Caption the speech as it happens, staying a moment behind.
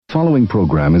Following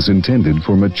program is intended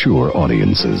for mature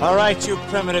audiences. All right, you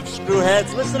primitive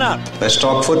screwheads, listen up. Let's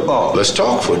talk football. Let's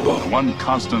talk football. The one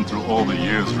constant through all the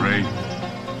years, Ray,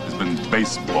 has been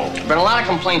baseball. Been a lot of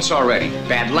complaints already.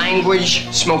 Bad language,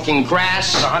 smoking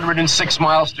grass. 106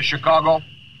 miles to Chicago.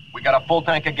 We got a full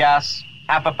tank of gas,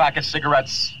 half a pack of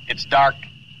cigarettes. It's dark,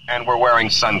 and we're wearing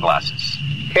sunglasses.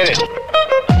 Hit it.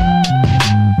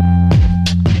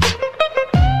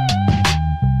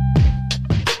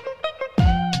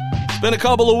 Been a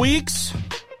couple of weeks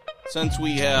since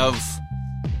we have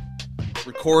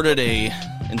recorded a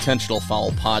intentional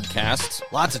foul podcast.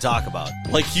 Lots to talk about.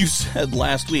 Like you said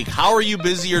last week, how are you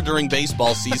busier during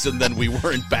baseball season than we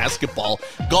were in basketball?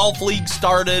 Golf league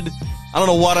started. I don't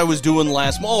know what I was doing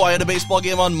last. I had a baseball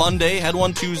game on Monday, had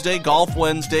one Tuesday, golf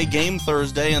Wednesday, game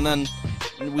Thursday, and then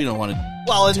we don't want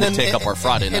to take up our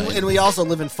Friday night. And we also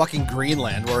live in fucking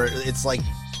Greenland, where it's like,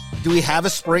 do we have a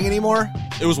spring anymore?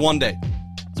 It was one day.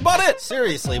 That's about it.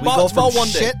 Seriously, we go from one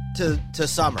shit to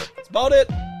summer. That's about it.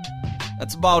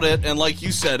 That's about it. And like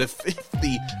you said, if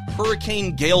the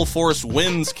hurricane gale force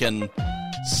winds can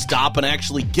stop and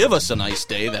actually give us a nice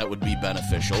day, that would be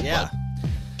beneficial. Yeah.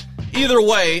 But either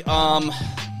way,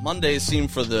 Mondays seem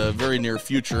for the very near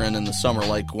future and in the summer,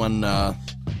 like when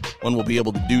we'll be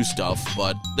able to do stuff.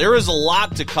 But there is a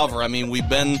lot to cover. I mean, we've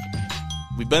been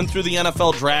through the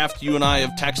NFL draft. You and I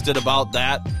have texted about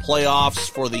that. Playoffs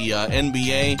for the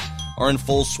NBA are in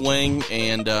full swing,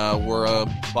 and we're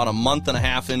about a month and a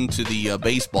half into the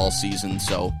baseball season.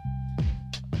 So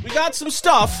we got some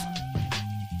stuff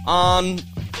on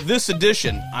this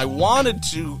edition. I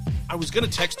was going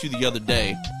to text you the other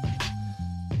day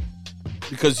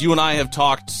because you and I have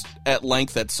talked at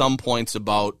length at some points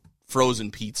about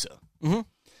frozen pizza. Mm-hmm.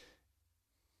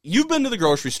 You've been to the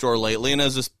grocery store lately, and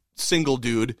as a single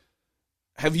dude,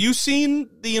 have you seen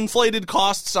the inflated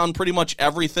costs on pretty much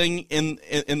everything in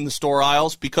the store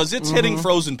aisles? Because it's hitting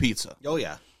frozen pizza. Oh,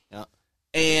 yeah.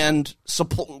 And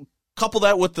couple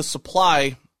that with the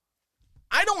supply.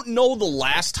 I don't know the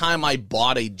last time I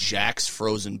bought a Jack's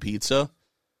frozen pizza,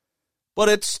 but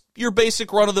it's your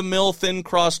basic run-of-the-mill, thin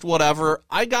crust, whatever.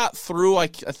 I got through. I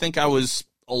think I was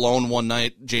alone one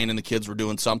night. Jane and the kids were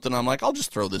doing something. I'm like, I'll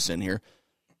just throw this in here.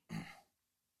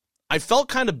 I felt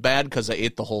kind of bad because I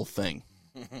ate the whole thing.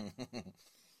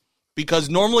 Because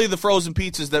normally the frozen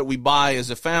pizzas that we buy as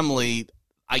a family,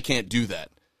 I can't do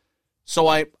that. So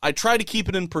I try to keep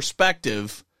it in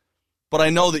perspective, but I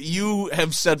know that you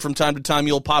have said from time to time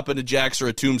you'll pop into Jack's or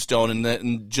a Tombstone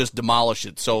and just demolish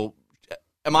it. So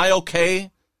am I okay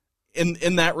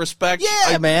in that respect?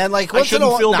 Yeah, man. Like, I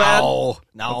shouldn't feel bad?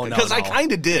 No. Because I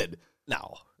kind of did.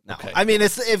 No. Okay. I mean,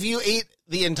 if you ate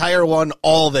the entire one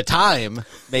all the time,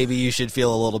 maybe you should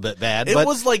feel a little bit bad. It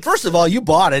was like, first of all, you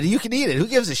bought it. You can eat it. Who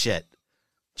gives a shit?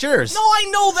 Cheers. No, I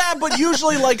know that, but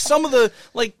usually, like, some of the,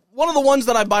 like, one of the ones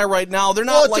that I buy right now, they're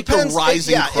not like the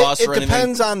rising crust or anything. It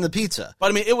depends on the pizza.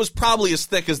 But I mean, it was probably as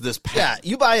thick as this pan.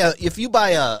 Yeah, if you buy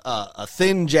a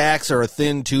thin Jack's or a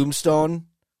thin Tombstone,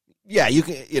 yeah, you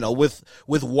can,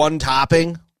 with one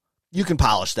topping, you can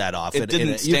polish that off. It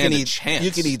didn't stand a chance.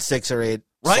 You can eat 6 or 8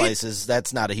 right? slices.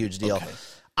 That's not a huge deal. Okay.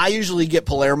 I usually get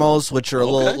Palermo's, which are a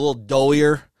little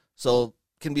doughier, so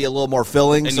can be a little more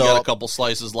filling. And you got a couple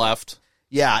slices left.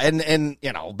 Yeah, and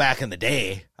back in the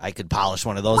day, I could polish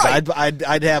one of those. Right.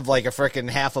 I'd have like a frickin'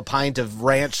 half a pint of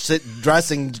ranch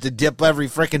dressing to dip every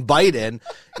frickin' bite in.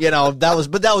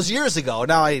 That was years ago.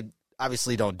 Now I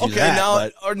obviously don't do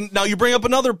that. Now you bring up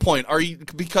another point.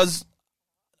 Because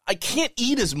I can't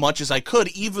eat as much as I could,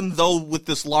 even though with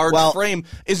this large frame.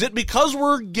 Is it because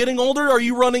we're getting older? Are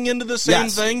you running into the same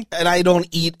thing? And I don't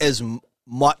eat as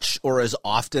much or as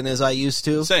often as I used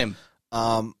to. Same.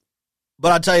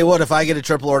 But I'll tell you what, if I get a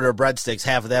triple order of breadsticks,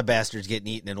 half of that bastard's getting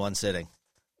eaten in one sitting.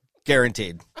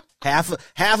 Guaranteed. Half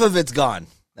of it's gone.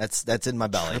 That's in my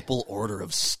belly. Triple order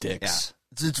of sticks.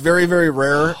 Yeah. It's very, very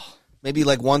rare. Maybe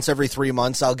like once every 3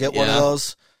 months I'll get one of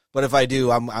those. But if I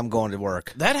do, I'm going to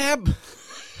work. That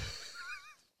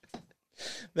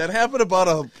happened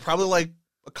about probably like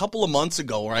a couple of months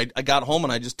ago where I got home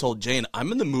and I just told Jane,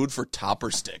 I'm in the mood for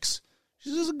topper sticks. She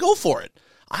says, go for it.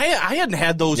 I hadn't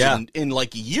had those in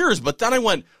like years, but then I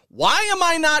went, why am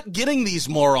I not getting these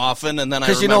more often? And then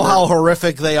because you know how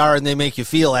horrific they are and they make you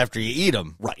feel after you eat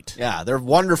them. Right. Yeah, they're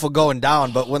wonderful going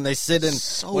down, but when they sit in,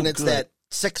 when it's good. that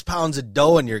 6 pounds of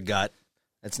dough in your gut,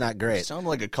 it's not great. Sound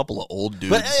like a couple of old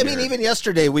dudes. But I mean, even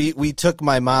yesterday, we took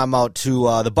my mom out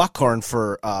to the Buckhorn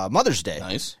for Mother's Day.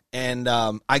 Nice. And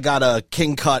I got a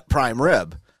king cut prime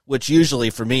rib, which usually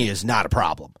for me is not a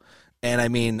problem. And I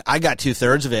mean, I got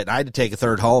 2/3 of it, and I had to take a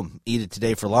third home, eat it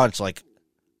today for lunch. Like,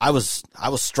 I was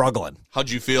struggling. How'd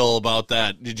you feel about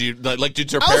that? Did your I was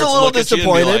parents a little look at you and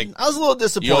be disappointed. like, I was a little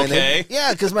disappointed. You okay?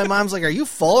 Yeah, because my mom's like, "Are you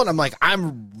full?" And I'm like,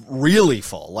 "I'm really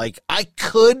full. Like, I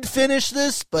could finish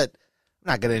this, but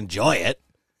I'm not going to enjoy it.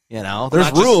 You know, there's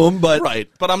Not just- room, but right,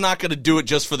 but I'm not going to do it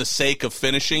just for the sake of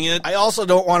finishing it. I also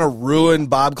don't want to ruin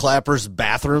Bob Clapper's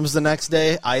bathrooms the next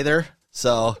day either.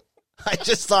 So I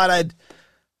just thought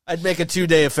I'd make a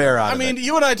 2-day affair out of it. I mean,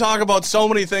 you and I talk about so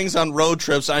many things on road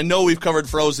trips. I know we've covered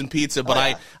frozen pizza, but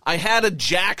I had a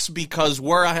Jack's because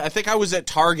I think I was at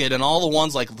Target and all the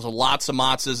ones like lots of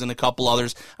matzahs and a couple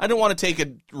others. I didn't want to take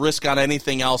a risk on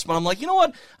anything else, but I'm like, you know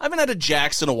what? I haven't had a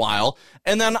Jack's in a while.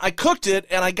 And then I cooked it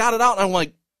and I got it out and I'm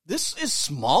like, this is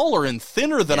smaller and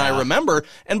thinner than I remember.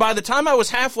 And by the time I was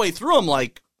halfway through, I'm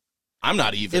like, I'm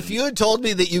not even. If you had told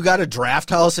me that you got a Draft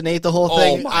House and ate the whole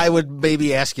thing, I would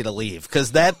maybe ask you to leave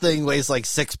because that thing weighs like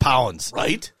 6 pounds.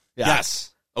 Right? Yeah. Yes.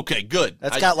 Okay, good.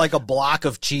 That's got like a block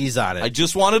of cheese on it. I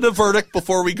just wanted a verdict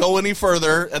before we go any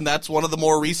further, and that's one of the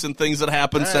more recent things that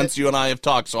happened since you and I have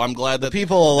talked. So I'm glad that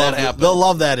people will that love happened. They'll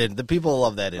love that. The people will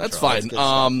love that intro. That's fine.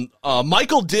 good stuff.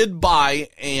 Michael did buy,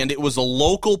 and it was a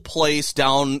local place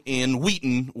down in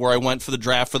Wheaton where I went for the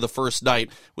draft for the first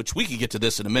night, which we could get to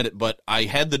this in a minute, but I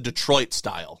had the Detroit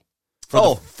style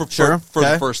for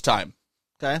the first time.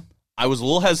 Okay. I was a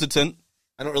little hesitant.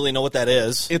 I don't really know what that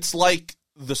is. It's like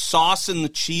the sauce and the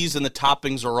cheese and the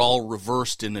toppings are all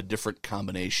reversed in a different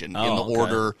combination in the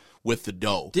order with the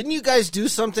dough. Didn't you guys do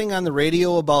something on the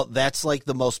radio about that's like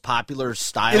the most popular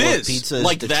style of pizza is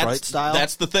like Detroit style?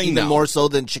 That's the thing Even now. more so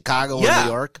than Chicago or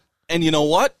New York? And you know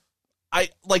what? I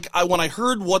when I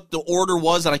heard what the order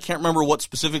was, and I can't remember what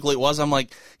specifically it was, I'm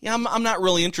like, yeah, I'm not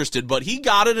really interested. But he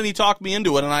got it and he talked me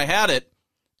into it, and I had it.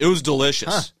 It was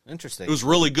delicious. Huh, interesting. It was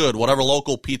really good. Whatever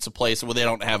local pizza place, well, they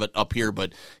don't have it up here,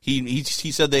 but he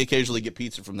said they occasionally get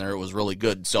pizza from there. It was really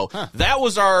good. So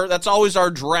that's always our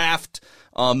draft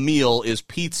meal is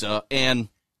pizza. And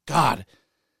God,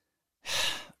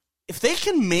 if they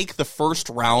can make the first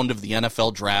round of the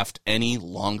NFL draft any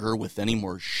longer with any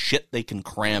more shit they can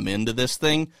cram into this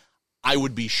thing, I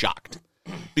would be shocked.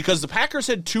 Because the Packers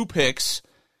had 2 picks.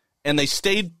 And they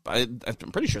stayed, I'm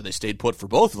pretty sure they stayed put for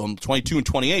both of them, 22 and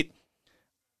 28.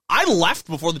 I left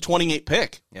before the 28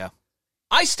 pick. Yeah.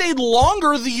 I stayed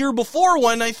longer the year before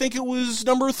when I think it was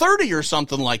number 30 or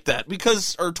something like that,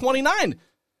 or 29.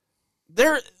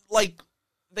 They're like,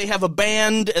 they have a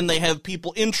band and they have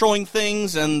people introing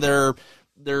things and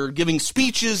they're giving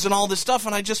speeches and all this stuff.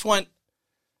 And I just went,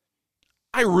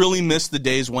 I really miss the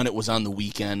days when it was on the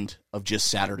weekend of just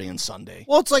Saturday and Sunday.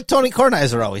 Well, it's like Tony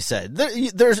Kornheiser always said.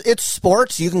 It's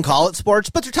sports. You can call it sports,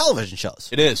 but they're television shows.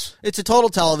 It is. It's a total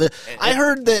television. I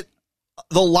heard that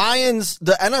the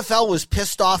NFL was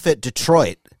pissed off at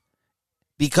Detroit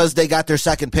because they got their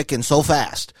second pick in so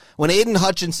fast. When Aiden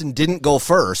Hutchinson didn't go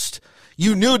first,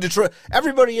 you knew Detroit.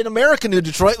 Everybody in America knew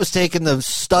Detroit was taking the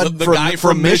stud the guy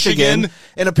from Michigan.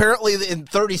 And apparently in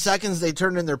 30 seconds they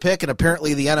turned in their pick, and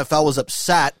apparently the NFL was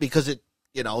upset because it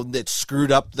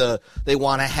screwed up they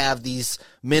want to have these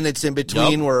minutes in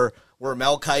between where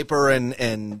Mel Kiper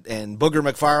and Booger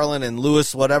McFarland and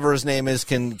Lewis, whatever his name is,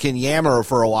 can yammer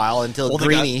for a while until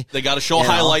Greeny. They got to show a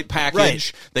highlight package.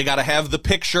 Right. They got to have the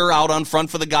picture out on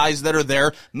front for the guys that are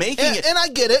there. And I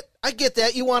get it. I get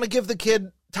that. You want to give the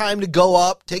kid time to go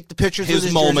up, take the pictures his with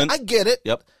his moment. Jersey. I get it.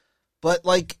 Yep. But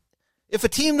like, if a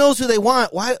team knows who they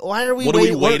want, why are we? What are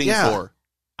we waiting for?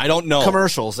 I don't know.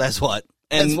 Commercials. That's what.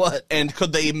 And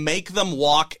could they make them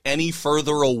walk any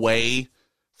further away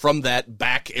from that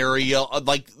back area?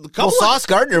 Like Sauce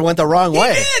Gardner went the wrong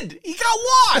way. He did. He got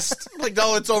lost. Like,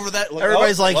 no, it's over that. Like,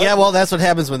 Everybody's yeah, well, that's what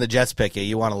happens when the Jets pick you.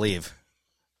 You want to leave.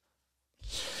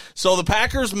 So the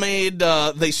Packers made.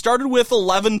 They started with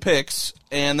 11 picks,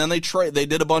 and then they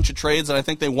did a bunch of trades, and I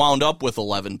think they wound up with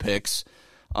 11 picks.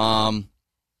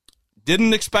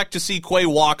 Didn't expect to see Quay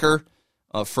Walker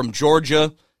from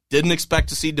Georgia. Didn't expect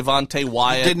to see Devontae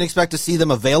Wyatt. Didn't expect to see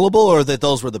them available, or that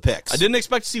those were the picks? I didn't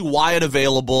expect to see Wyatt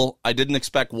available. I didn't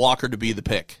expect Walker to be the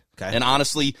pick. Okay. And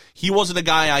honestly, he wasn't a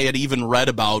guy I had even read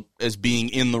about as being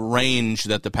in the range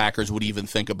that the Packers would even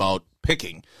think about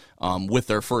picking with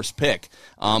their first pick.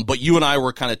 But you and I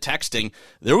were kind of texting.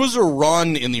 There was a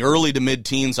run in the early to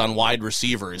mid-teens on wide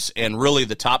receivers, and really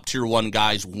the top tier 1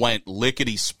 guys went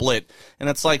lickety-split. And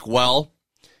it's like, well,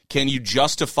 can you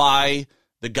justify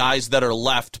the guys that are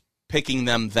left picking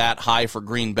them that high for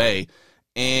Green Bay?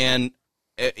 And,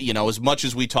 as much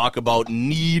as we talk about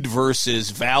need versus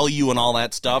value and all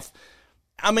that stuff,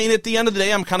 I mean, at the end of the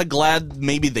day, I'm kind of glad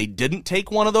maybe they didn't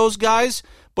take one of those guys.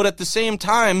 But at the same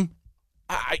time,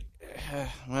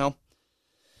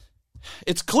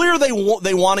 it's clear they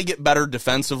want to get better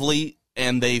defensively.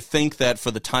 and they think that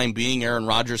for the time being, Aaron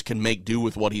Rodgers can make do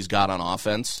with what he's got on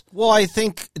offense. Well, I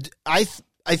think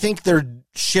they're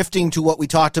shifting to what we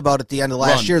talked about at the end of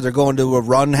last year. They're going to a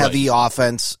run-heavy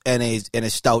offense and a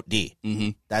stout D. Mm-hmm.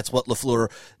 That's what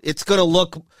LaFleur. It's going to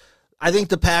look. I think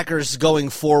the Packers going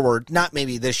forward, not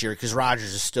maybe this year because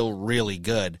Rodgers is still really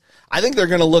good. I think they're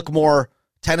going to look more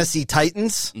Tennessee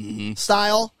Titans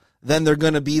style than they're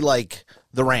going to be like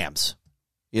the Rams.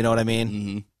 You know what I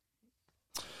mean?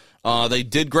 Mm-hmm. They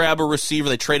did grab a receiver.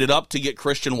 They traded up to get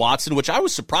Christian Watson, which I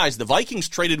was surprised. The Vikings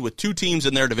traded with 2 teams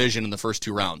in their division in the first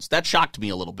 2 rounds. That shocked me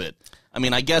a little bit. I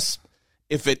mean, I guess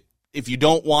if you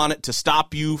don't want it to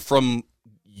stop you from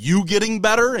you getting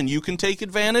better and you can take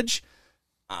advantage,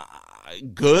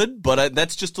 good, but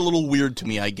that's just a little weird to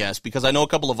me, I guess, because I know a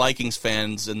couple of Vikings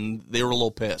fans, and they were a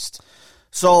little pissed.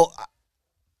 So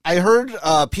I heard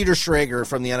Peter Schrager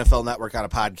from the NFL Network on a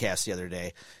podcast the other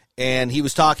day, and he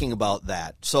was talking about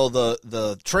that. So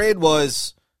the trade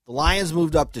was the Lions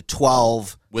moved up to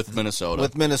 12 with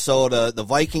Minnesota. The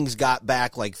Vikings got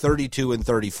back like 32 and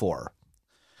 34.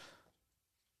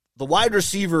 The wide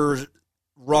receivers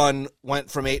run went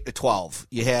from 8 to 12.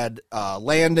 You had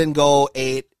Landon go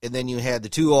 8, and then you had the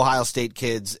 2 Ohio State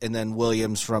kids, and then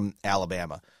Williams from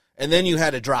Alabama. And then you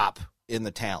had a drop in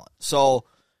the talent. So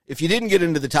if you didn't get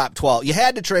into the top 12, you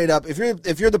had to trade up. If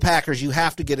you're the Packers, you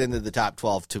have to get into the top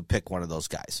 12 to pick one of those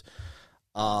guys.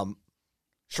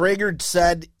 Schrager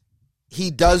said he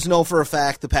does know for a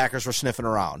fact the Packers were sniffing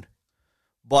around.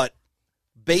 But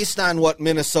based on what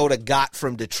Minnesota got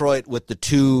from Detroit with the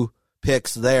 2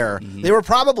 picks there, they were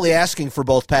probably asking for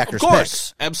both Packers picks. Of course,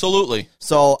 picks. Absolutely.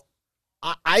 So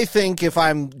I think if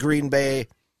I'm Green Bay,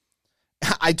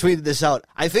 I tweeted this out.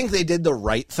 I think they did the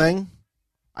right thing.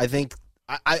 I think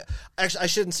I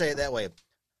shouldn't say it that way.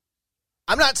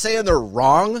 I'm not saying they're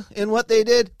wrong in what they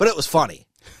did, but it was funny.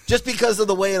 Just because of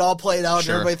the way it all played out,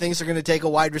 Sure. And everybody thinks they're going to take a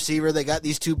wide receiver. They got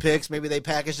these 2 picks. Maybe they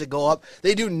package to go up.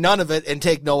 They do none of it and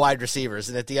take no wide receivers.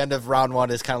 And at the end of round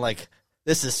 1, it's kind of like,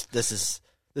 this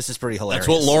is pretty hilarious.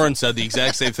 That's what Lauren said, the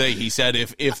exact same thing. He said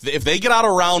if they get out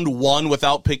of round 1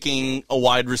 without picking a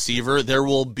wide receiver, there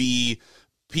will be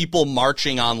people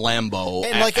marching on Lambeau.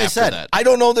 And like I said, that. I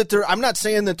don't know that I'm not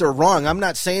saying that they're wrong. I'm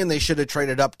not saying they should have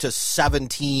traded up to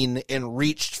 17 and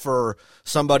reached for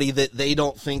somebody that they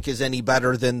don't think is any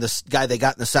better than this guy they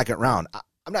got in the second round.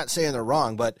 I'm not saying they're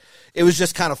wrong, but it was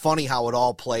just kind of funny how it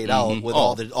all played out with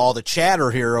all the chatter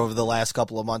here over the last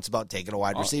couple of months about taking a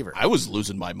wide receiver. I was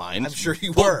losing my mind. I'm sure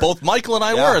you were. Both Michael and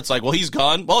I were. It's like, well, he's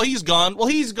gone. Well, he's gone. Well,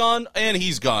 he's gone. And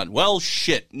he's gone. Well,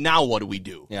 shit. Now what do we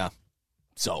do? Yeah.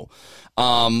 So,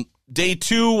 day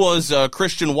 2 was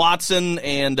Christian Watson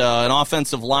and an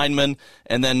offensive lineman.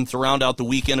 And then to round out the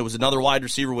weekend, it was another wide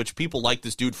receiver, which people like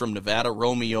this dude from Nevada,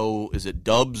 Romeo, is it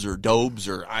Dubs or Dobes?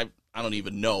 Or I don't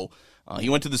even know. He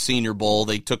went to the Senior Bowl.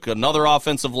 They took another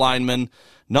offensive lineman,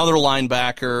 another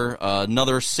linebacker,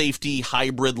 another safety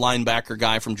hybrid linebacker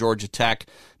guy from Georgia Tech,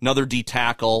 another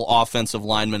D-tackle, offensive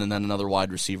lineman, and then another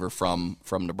wide receiver from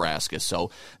Nebraska.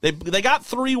 So they got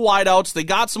 3 wideouts. They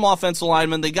got some offensive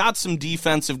linemen. They got some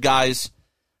defensive guys.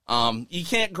 You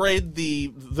can't grade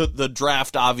the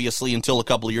draft, obviously, until a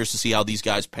couple of years to see how these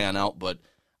guys pan out. But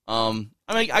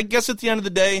I guess at the end of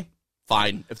the day,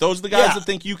 fine. If those are the guys that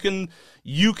think you can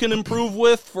improve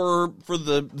with for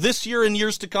this year and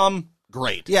years to come,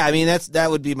 great. Yeah, I mean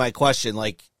that would be my question.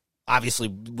 Like, obviously,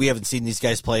 we haven't seen these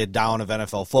guys play a down of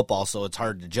NFL football, so it's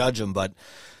hard to judge them. But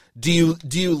do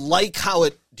you like how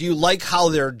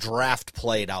their draft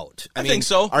played out? I think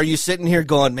so. Are you sitting here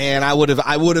going, man, I would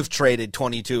have traded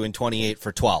 22 and 28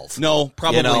 for 12? No,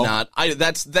 probably not.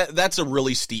 That's a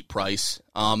really steep price.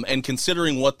 And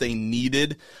considering what they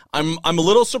needed, I'm a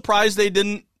little surprised they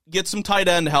didn't get some tight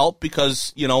end help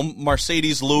because,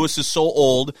 Mercedes Lewis is so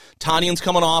old. Tanyan's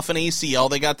coming off an ACL.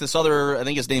 They got this other, I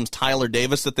think his name's Tyler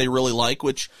Davis, that they really like,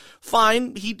 which,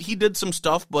 fine, he did some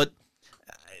stuff, but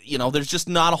there's just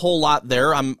not a whole lot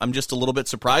there. I'm just a little bit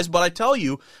surprised, but I tell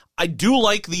you, I do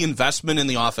like the investment in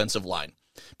the offensive line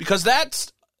because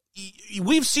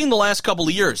we've seen the last couple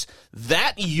of years,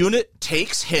 that unit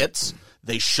takes hits,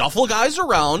 they shuffle guys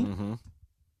around,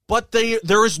 but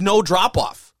there is no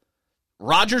drop-off.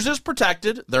 Rodgers is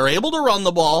protected, they're able to run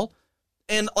the ball,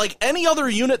 and like any other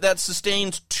unit that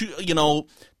sustains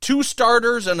 2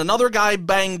 starters and another guy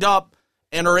banged up,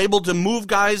 and are able to move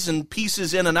guys and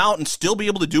pieces in and out and still be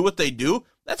able to do what they do,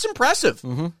 that's impressive.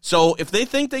 So if they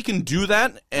think they can do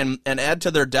that and add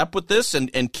to their depth with this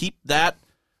and keep that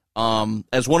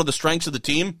as one of the strengths of the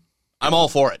team, I'm all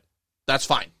for it. That's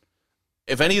fine.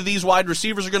 If any of these wide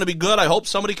receivers are going to be good, I hope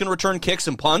somebody can return kicks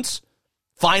and punts.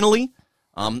 Finally.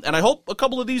 And I hope a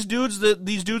couple of these dudes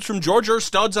from Georgia are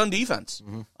studs on defense.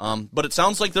 But it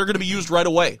sounds like they're going to be used right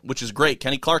away, which is great.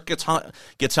 Kenny Clark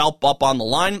gets help up on the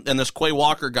line, and this Quay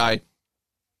Walker guy,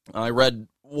 I read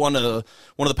one of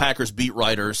the Packers beat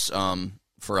writers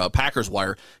for Packers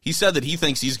Wire. He said that he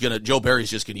thinks Joe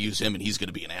Barry's just going to use him, and he's going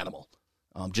to be an animal.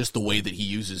 Just the way that he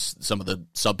uses some of the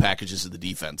sub packages of the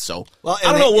defense. So I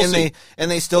don't know. We'll see.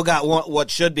 They still got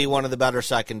what should be one of the better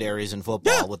secondaries in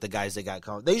football with the guys they got.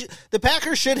 The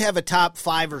Packers should have a top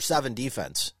 5 or 7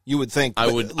 defense. You would think. I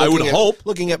would hope.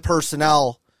 Looking at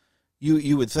personnel,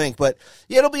 you would think. But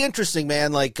yeah, it'll be interesting,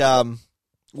 man. Like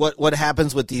what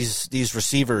happens with these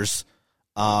receivers.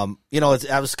 I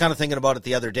was kind of thinking about it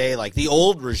the other day. Like the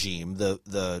old regime,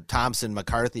 the Thompson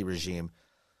McCarthy regime.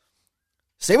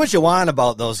 Say what you want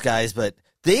about those guys, but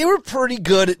they were pretty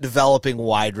good at developing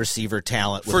wide receiver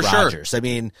talent with Rodgers. Sure. I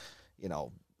mean,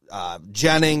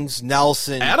 Jennings,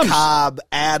 Nelson, Cobb,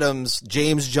 Adams,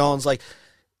 James Jones,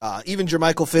 even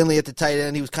Jermichael Finley at the tight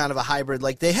end, he was kind of a hybrid.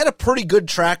 Like they had a pretty good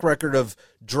track record of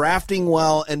drafting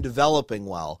well and developing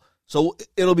well. So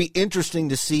it'll be interesting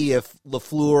to see if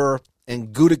LaFleur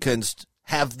and Gutekunst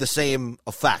have the same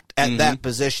effect at that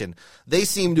position. They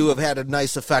seem to have had a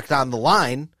nice effect on the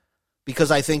line,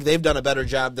 because I think they've done a better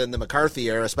job than the McCarthy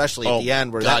era, especially at the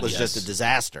end where that was just a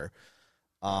disaster.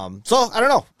 So I don't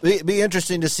know. It'd be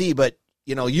interesting to see, but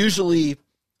usually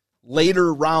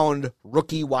later round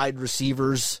rookie wide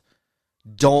receivers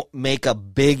don't make a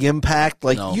big impact.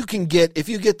 You can get, if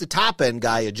you get the top end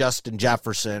guy, a Justin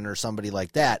Jefferson or somebody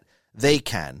like that, they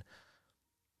can.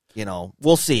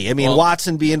 We'll see. I mean,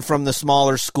 Watson being from the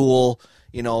smaller school,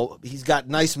 he's got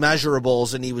nice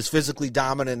measurables and he was physically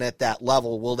dominant at that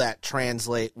level. Will that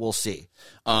translate? We'll see.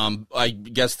 I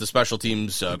guess the special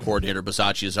teams coordinator,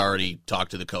 Bisaccia, has already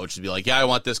talked to the coach to be like, yeah, I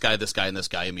want this guy, and this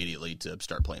guy immediately to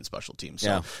start playing special teams.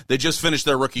 So they just finished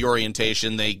their rookie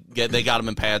orientation. They got them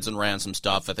in pads and ran some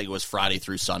stuff. I think it was Friday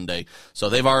through Sunday. So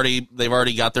they've already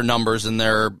got their numbers and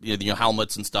their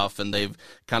helmets and stuff, and they've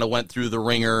kind of went through the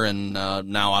ringer. And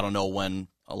now I don't know when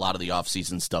a lot of the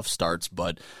offseason stuff starts,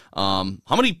 but how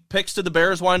many picks did the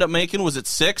Bears wind up making? Was it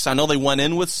 6? I know they went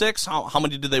in with 6. How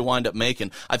many did they wind up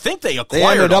making? I think they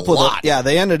acquired a lot.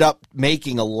 They ended up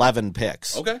making 11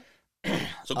 picks. Okay.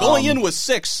 So going in with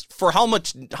 6 for how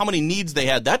many needs they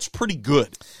had, that's pretty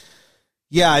good.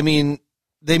 Yeah, I mean,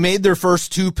 they made their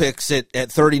first 2 picks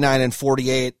at 39 and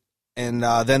 48, and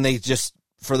then they just,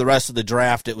 for the rest of the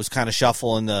draft, it was kind of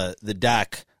shuffling the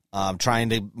deck.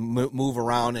 Trying to move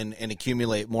around and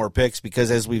accumulate more picks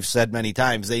because, as we've said many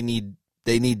times, they need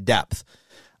depth.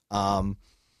 I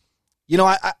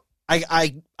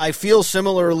feel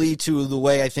similarly to the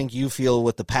way I think you feel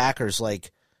with the Packers. I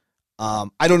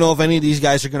don't know if any of these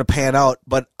guys are going to pan out,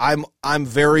 but I'm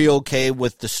very okay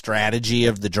with the strategy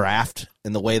of the draft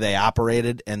and the way they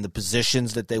operated and the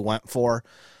positions that they went for.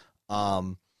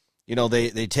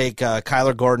 They take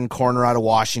Kyler Gordon, corner out of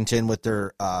Washington, with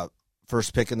their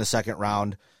first pick in the second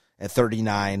round at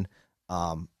 39.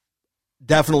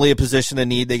 Definitely a position of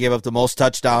need. They gave up the most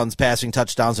passing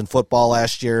touchdowns in football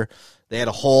last year. They had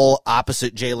a whole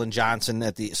opposite Jalen Johnson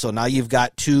so now you've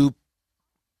got 2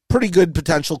 pretty good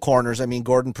potential corners. I mean,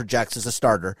 Gordon projects as a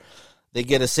starter. They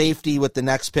get a safety with the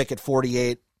next pick at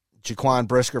 48, Jaquan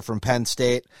Brisker from Penn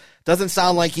State. Doesn't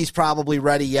sound like he's probably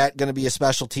ready yet, going to be a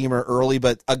special teamer early,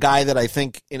 but a guy that I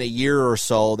think in a year or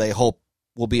so they hope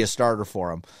will be a starter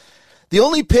for him. The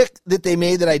only pick that they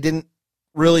made that I didn't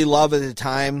really love at the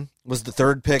time was the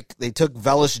 3rd pick. They took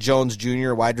Velus Jones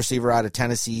Jr., wide receiver out of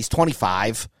Tennessee. He's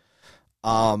 25.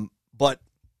 But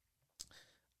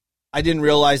I didn't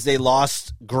realize they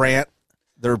lost Grant,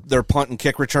 their punt and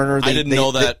kick returner. I didn't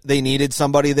know that. They needed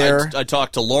somebody there. I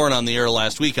talked to Lauren on the air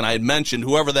last week, and I had mentioned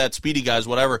whoever that speedy guy is,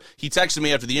 whatever. He texted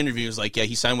me after the interview. He was like, yeah,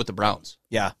 he signed with the Browns.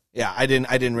 Yeah, I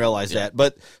didn't realize that.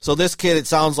 But so this kid, it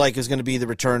sounds like, is going to be the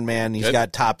return man. He's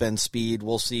got top end speed.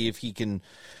 We'll see if he can,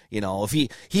 if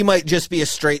he might just be a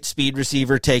straight speed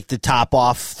receiver, take the top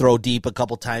off, throw deep a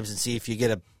couple times, and see if you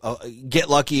get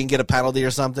lucky and get a penalty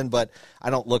or something. But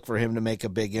I don't look for him to make a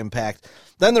big impact.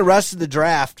 Then the rest of the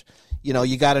draft,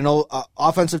 you got an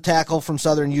offensive tackle from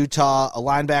Southern Utah, a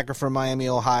linebacker from Miami,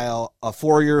 Ohio, a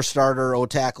 4-year starter,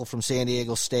 O-tackle from San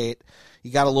Diego State.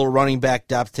 You got a little running back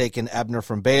depth, taking Ebner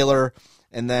from Baylor,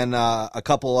 and then a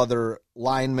couple other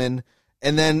linemen.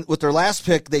 And then with their last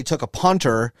pick, they took a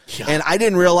punter, and I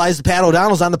didn't realize that Pat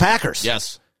O'Donnell's on the Packers.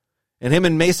 Yes. And him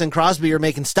and Mason Crosby are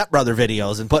making stepbrother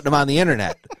videos and putting them on the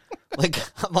internet. I'm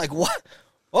like, what?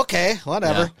 Okay,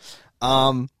 whatever.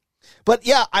 Yeah. But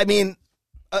yeah, I mean,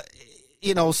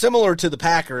 similar to the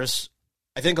Packers,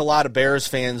 I think a lot of Bears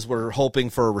fans were hoping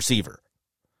for a receiver.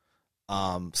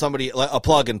 Somebody, a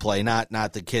plug and play, not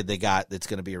the kid they got that's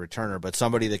going to be a returner, but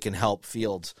somebody that can help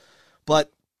Fields.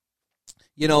 But,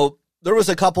 you know, there was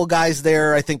a couple guys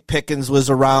there. I think Pickens was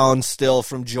around still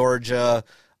from Georgia.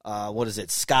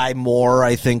 Sky Moore,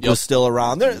 I think, was still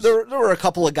around. There were a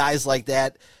couple of guys like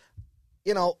that.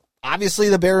 You know, obviously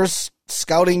the Bears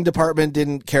scouting department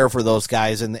didn't care for those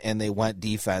guys, and they went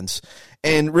defense.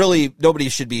 And really, nobody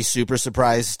should be super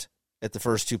surprised at the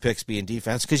first 2 picks being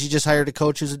defense because you just hired a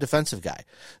coach who's a defensive guy.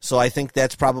 So I think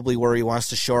that's probably where he wants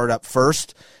to shore it up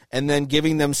first, and then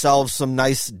giving themselves some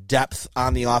nice depth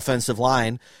on the offensive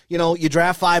line. You know, you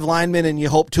draft 5 linemen and you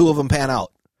hope 2 of them pan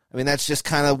out. I mean, that's just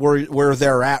kind of where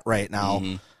they're at right now.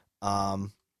 Mm-hmm.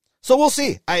 So we'll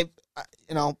see. I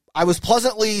was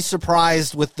pleasantly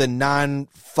surprised with the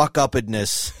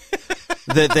non-fuck-upedness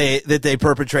that they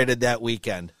perpetrated that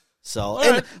weekend. So,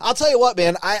 and I'll tell you what,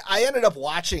 man, I ended up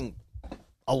watching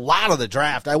a lot of the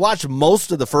draft. I watched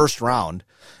most of the first round,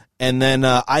 and then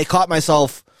I caught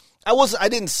myself. I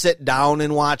didn't sit down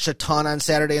and watch a ton on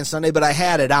Saturday and Sunday, but I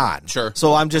had it on. Sure.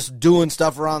 So I'm just doing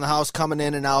stuff around the house, coming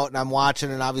in and out, and I'm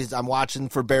watching, and obviously I'm watching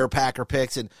for Bear Packer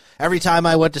picks, and every time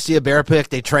I went to see a Bear pick,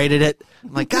 they traded it.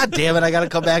 I'm like, God damn it, I got to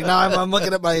come back now. I'm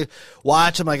looking at my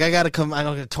watch. I'm like, I got to come. I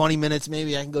don't know, 20 minutes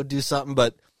maybe I can go do something,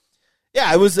 but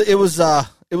yeah, it was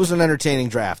an entertaining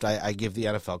draft. I give the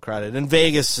NFL credit, and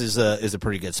Vegas is a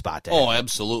pretty good spot to have. Oh,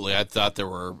 absolutely. I thought there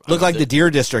were looked like the Deer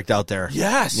District out there.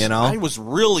 Yes, you know, I was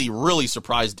really, really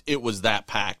surprised it was that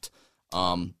packed.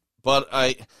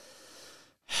 But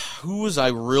who was I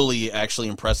really actually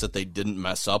impressed that they didn't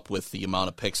mess up with the amount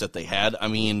of picks that they had? I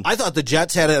mean, I thought the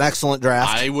Jets had an excellent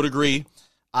draft. I would agree.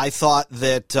 I thought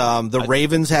that the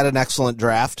Ravens had an excellent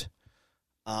draft.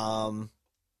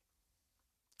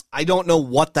 I don't know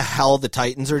what the hell the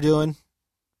Titans are doing.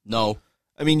 No.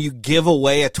 I mean, you give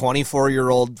away a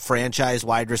 24-year-old franchise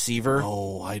wide receiver.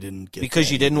 No, I didn't get because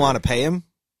that you didn't either. want to pay him?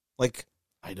 Like,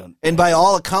 I don't. And by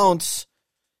all accounts,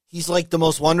 he's like the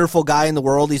most wonderful guy in the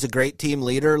world. He's a great team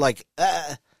leader. Like,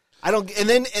 I don't.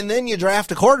 And then you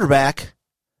draft a quarterback,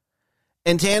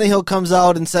 and Tannehill comes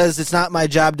out and says it's not my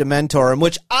job to mentor him,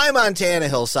 which I'm on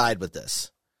Tannehill's side with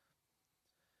this.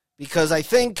 Because I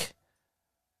think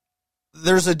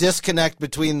there's a disconnect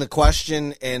between the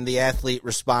question and the athlete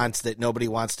response that nobody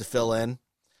wants to fill in.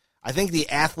 I think the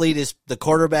athlete is the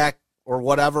quarterback or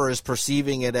whatever is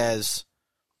perceiving it as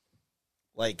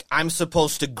like, I'm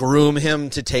supposed to groom him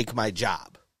to take my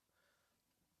job.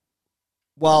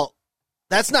 Well,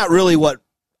 that's not really what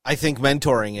I think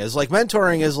mentoring is. Like,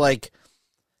 mentoring is like,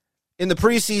 in the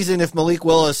preseason, if Malik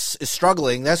Willis is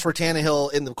struggling, that's where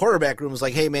Tannehill in the quarterback room is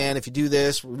like, hey, man, if you do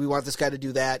this, we want this guy to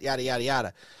do that, yada, yada,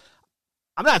 yada.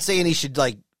 I'm not saying he should,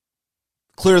 like,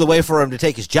 clear the way for him to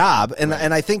take his job, and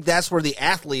I think that's where the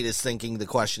athlete is thinking the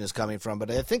question is coming from, but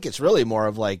I think it's really more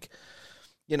of like,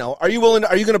 you know, are you going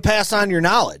to pass on your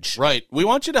knowledge? Right. We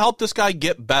want you to help this guy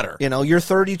get better. You know, you're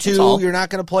 32, you're not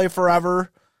going to play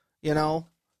forever, you know.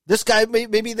 This guy,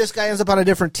 maybe this guy ends up on a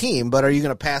different team, but are you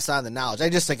going to pass on the knowledge? I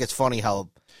just think it's funny how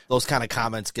those kind of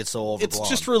comments get so overblown. It's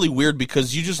just really weird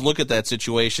because you just look at that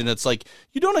situation. It's like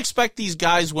you don't expect these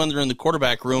guys when they're in the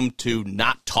quarterback room to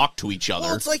not talk to each other.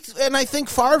 Well, it's like, and I think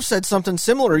Favre said something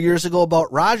similar years ago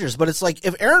about Rodgers, but it's like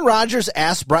if Aaron Rodgers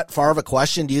asks Brett Favre a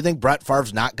question, do you think Brett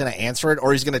Favre's not going to answer it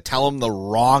or he's going to tell him the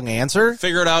wrong answer?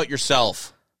 Figure it out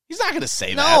yourself. He's not going to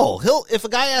say that. No, if a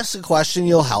guy asks a question,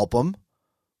 you'll help him.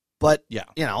 But, yeah,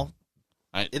 you know,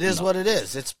 it is what it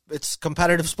is. It's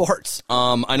competitive sports.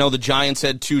 I know the Giants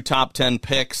had 2 top 10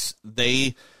 picks.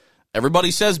 Everybody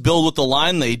says build with the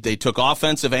line. They took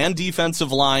offensive and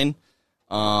defensive line.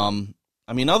 I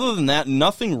mean, other than that,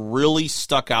 nothing really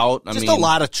stuck out. Just a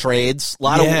lot of trades, a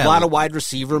lot of wide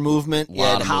receiver movement.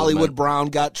 Yeah, Hollywood Brown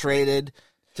got traded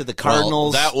to the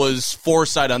Cardinals. Well, that was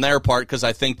foresight on their part because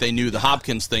I think they knew the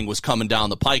Hopkins thing was coming down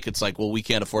the pike. It's like, well, we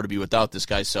can't afford to be without this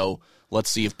guy, so let's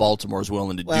see if Baltimore's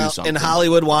willing to do something. And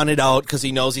Hollywood wanted out because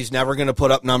he knows he's never going to put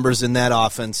up numbers in that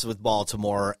offense with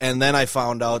Baltimore. And then I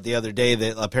found out the other day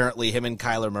that apparently him and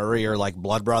Kyler Murray are like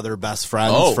blood brother, best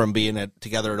friends from being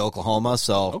together at Oklahoma.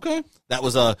 So that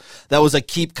was a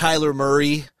keep Kyler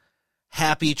Murray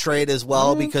happy trade as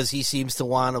well because he seems to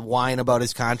want to whine about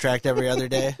his contract every other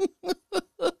day.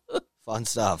 Fun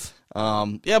stuff.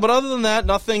 Yeah, but other than that,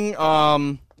 nothing.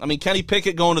 I mean, Kenny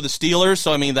Pickett going to the Steelers,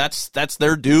 so I mean that's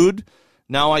their dude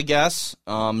now, I guess.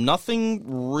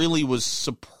 Nothing really was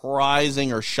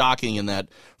surprising or shocking in that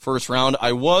first round.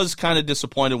 I was kind of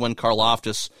disappointed when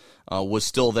Karlaftis was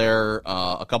still there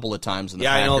a couple of times. And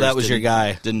I know that was your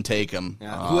guy. Didn't take him.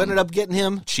 Yeah. Who ended up getting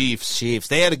him? Chiefs.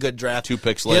 They had a good draft. 2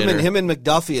 picks later. Him and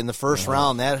McDuffie in the first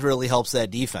round. That really helps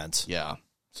that defense. Yeah.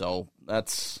 So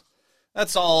that's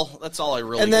That's all I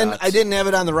really And then got. I didn't have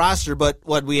it on the roster, but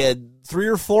we had 3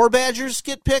 or 4 Badgers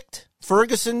get picked.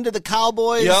 Ferguson to the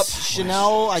Cowboys. Yep.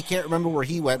 Chanel, I can't remember where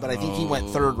he went, but I think he went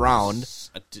 3rd round.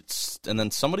 And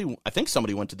then I think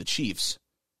somebody went to the Chiefs.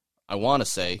 I want to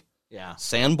say. Yeah.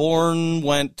 Sanborn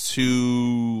went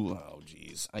to. Oh,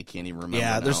 geez, I can't even remember.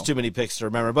 Yeah, now. there's too many picks to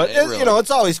remember, but Really-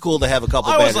 it's always cool to have a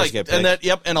couple I was Badgers like, get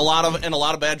picked. and a lot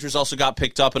of Badgers also got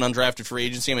picked up in undrafted free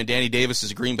agency. I mean, Danny Davis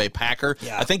is a Green Bay Packer.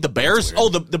 Yeah, I think the Bears. Oh,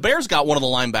 the Bears got one of the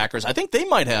linebackers. I think they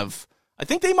might have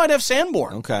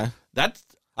Sanborn. Okay.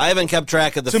 I haven't kept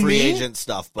track of the free agent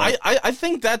stuff, but I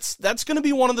think that's going to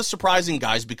be one of the surprising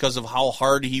guys because of how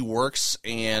hard he works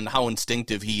and how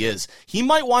instinctive he is. He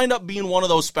might wind up being one of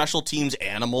those special teams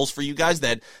animals for you guys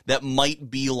that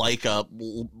might be like a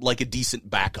decent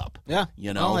backup. Yeah,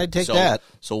 I'd take so, that.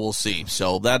 So we'll see.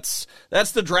 So that's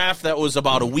the draft that was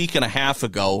about a week and a half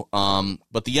ago.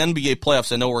 But the NBA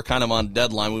playoffs, I know we're kind of on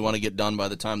deadline. We want to get done by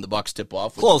the time the Bucks tip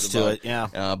off. Close to it, yeah.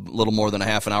 A little more than a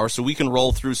half an hour, so we can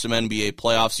roll through some NBA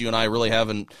playoffs. You and I really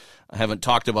haven't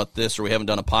talked about this, or we haven't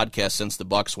done a podcast since the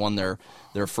Bucks won their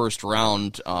first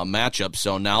round matchup.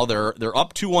 So now they're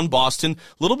up 2-1 Boston.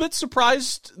 A little bit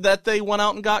surprised that they went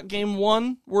out and got game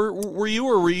 1. Were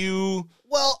you?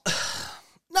 Well,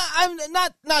 no, I'm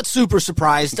not super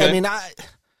surprised. Okay. I mean,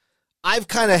 I've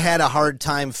kind of had a hard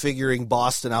time figuring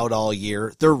Boston out all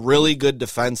year. They're really good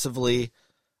defensively,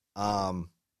 but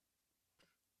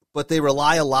they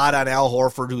rely a lot on Al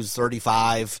Horford, who's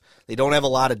 35. They don't have a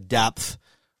lot of depth,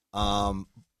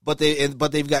 but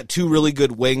they've got 2 really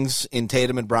good wings in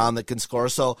Tatum and Brown that can score.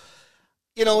 So,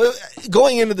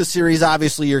 going into the series,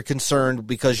 obviously you're concerned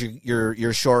because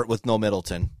you're short with no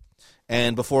Middleton.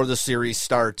 And before the series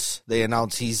starts, they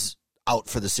announce he's out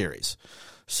for the series.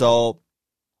 So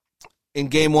in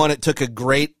game 1, it took a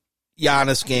great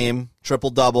Giannis game,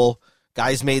 triple-double.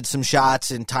 Guys made some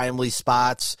shots in timely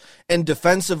spots. And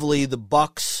defensively,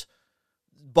 Boston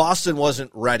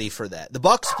wasn't ready for that. The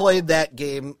Bucks played that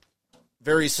game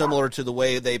very similar to the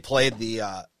way they played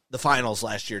the finals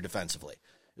last year defensively.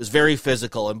 It was very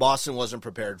physical, and Boston wasn't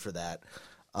prepared for that.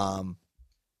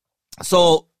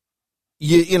 So,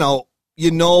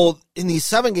 in these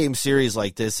 7-game series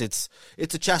like this, it's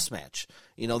a chess match.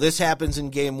 This happens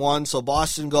in game 1, so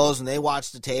Boston goes and they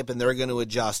watch the tape and they're going to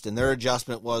adjust. And their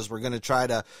adjustment was we're going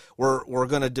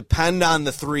to depend on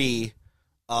the 3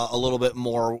 a little bit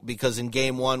more because in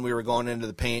game 1 we were going into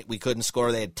the paint, we couldn't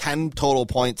score. They had 10 total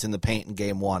points in the paint in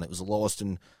game 1. It was the lowest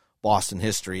in Boston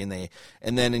history. And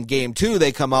then in game 2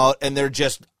 they come out and they're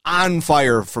just on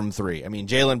fire from 3. I mean,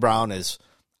 Jaylen Brown is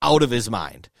out of his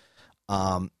mind.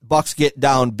 Bucks get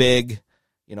down big.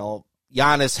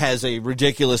 Giannis has a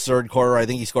ridiculous third quarter. I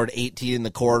think he scored 18 in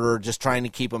the quarter, just trying to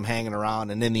keep him hanging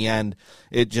around. And in the end,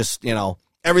 it just,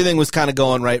 everything was kind of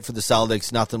going right for the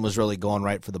Celtics. Nothing was really going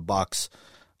right for the Bucks.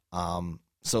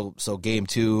 So game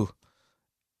 2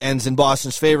 ends in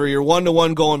Boston's favor. You're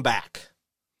 1-1 going back.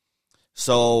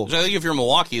 So I think if you're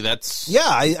Milwaukee, that's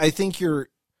I think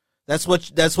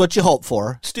that's what you hope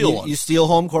for. You steal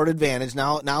home court advantage.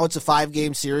 Now it's a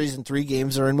 5-game series and 3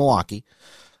 games are in Milwaukee.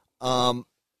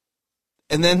 And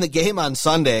then the game on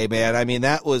Sunday, man, I mean,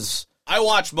 I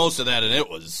watched most of that, and that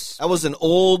was an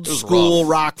old school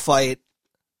rock fight,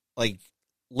 like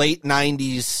late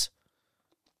 90s,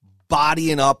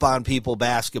 bodying up on people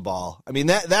basketball. I mean,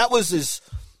 that was as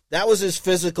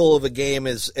physical of a game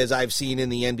as I've seen in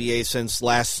the NBA since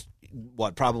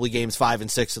probably games 5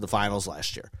 and 6 of the finals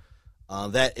last year.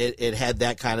 That it had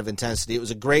that kind of intensity. It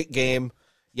was a great game.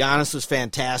 Giannis was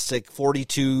fantastic,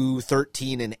 42,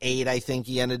 13, and 8, I think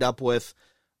he ended up with.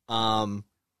 Boston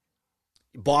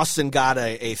got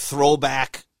a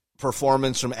throwback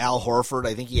performance from Al Horford.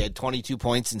 I think he had 22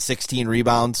 points and 16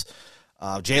 rebounds.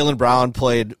 Jaylen Brown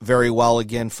played very well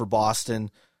again for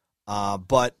Boston.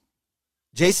 But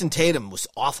Jason Tatum was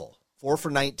awful. 4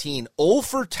 for 19, 0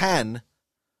 for 10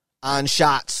 on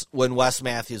shots when Wes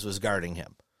Matthews was guarding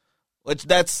him. Which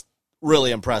that's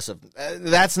really impressive.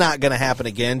 That's not going to happen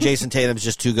again. Jason Tatum's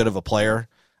just too good of a player.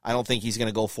 I don't think he's going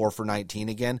to go 4 for 19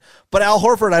 again. But Al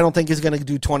Horford, I don't think is going to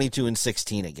do 22 and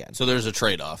 16 again. So there's a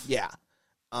trade-off. Yeah.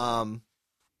 I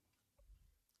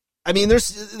mean,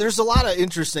 there's a lot of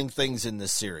interesting things in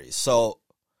this series. So,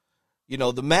 the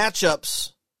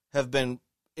matchups have been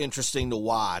interesting to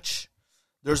watch.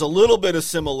 There's a little bit of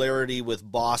similarity with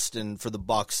Boston for the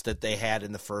Bucks that they had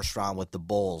in the first round with the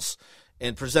Bulls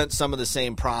and present some of the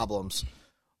same problems.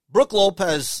 Brook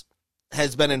Lopez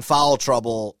has been in foul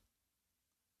trouble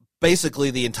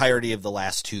basically the entirety of the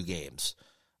last 2 games.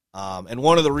 And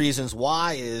one of the reasons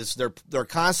why is they're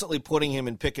constantly putting him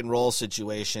in pick and roll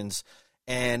situations,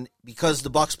 And because the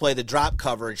Bucks play the drop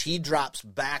coverage, he drops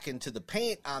back into the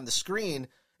paint on the screen,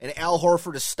 and Al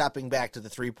Horford is stepping back to the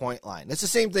three-point line. It's the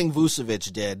same thing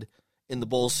Vucevic did in the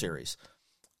Bulls series.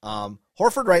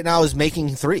 Horford right now is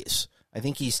making threes. I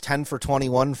think he's 10 for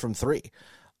 21 from three.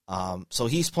 So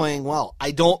he's playing well.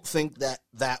 I don't think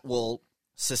that will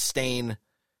sustain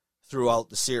throughout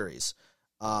the series.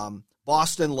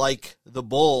 Boston, like the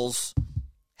Bulls,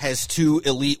 has two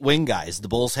elite wing guys. The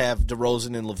Bulls have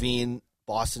DeRozan and Levine.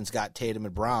 Boston's got Tatum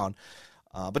and Brown.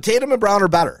 But Tatum and Brown are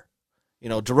better. You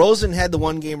know, DeRozan had the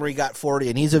one game where he got 40,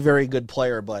 and he's a very good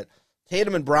player, but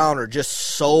Tatum and Brown are just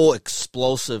so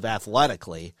explosive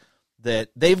athletically that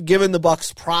they've given the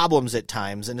Bucks problems at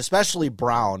times, and especially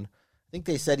Brown. I think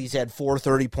they said he's had 4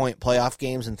 30-point playoff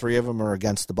games, and 3 of them are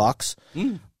against the Bucks.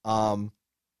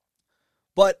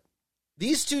 But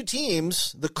these two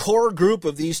teams, the core group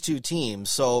of these two teams,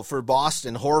 so for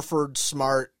Boston, Horford,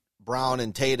 Smart, Brown,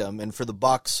 and Tatum, and for the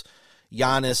Bucks,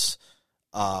 Giannis,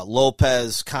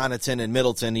 Lopez, Connaughton, and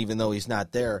Middleton, even though he's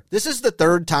not there. This is the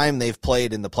third time they've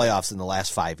played in the playoffs in the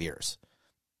last 5 years.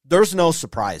 There's no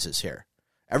surprises here.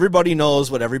 Everybody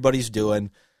knows what everybody's doing.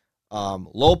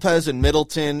 Lopez and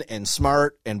Middleton and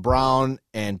Smart and Brown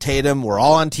and Tatum were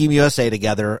all on Team USA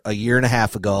together a year and a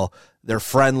half ago. They're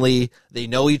friendly. They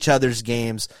know each other's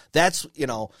games. That's, you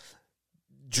know,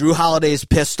 Drew Holiday's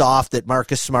pissed off that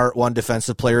Marcus Smart won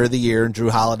Defensive Player of the Year, and Drew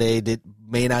Holiday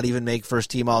may not even make first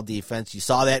team all defense. You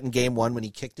saw that in game 1 when he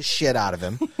kicked the shit out of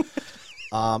him.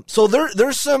 So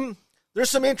there's some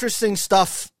interesting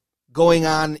stuff going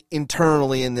on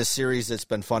internally in this series that's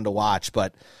been fun to watch,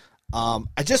 but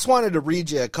I just wanted to read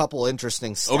you a couple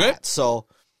interesting stats. Okay. So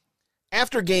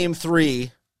after game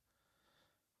 3,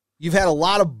 you've had a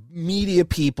lot of media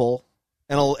people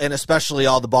and especially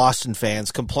all the Boston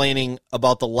fans complaining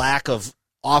about the lack of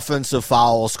offensive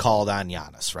fouls called on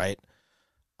Giannis, right?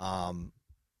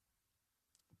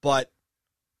 But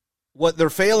what they're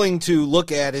failing to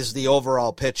look at is the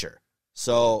overall picture.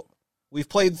 So we've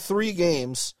played 3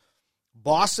 games.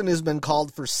 Boston has been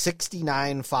called for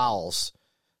 69 fouls.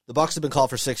 The Bucks have been called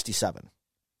for 67.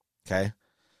 Okay?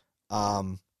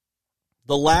 The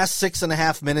last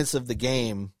 6.5 minutes of the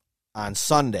game on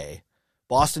Sunday,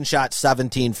 Boston shot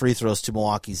 17 free throws to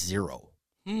Milwaukee's 0.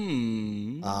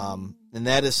 And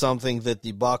that is something that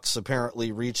the Bucks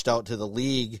apparently reached out to the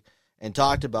league and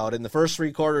talked about. In the first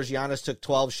 3 quarters, Giannis took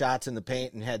 12 shots in the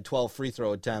paint and had 12 free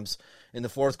throw attempts. In the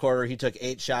fourth quarter, he took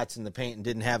 8 shots in the paint and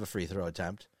didn't have a free throw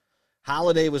attempt.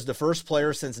 Holiday was the first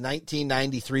player since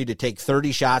 1993 to take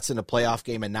 30 shots in a playoff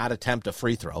game and not attempt a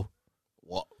free throw.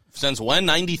 Well, since when?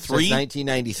 93? Since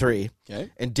 1993.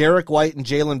 Okay. And Derek White and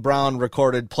Jaylen Brown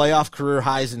recorded playoff career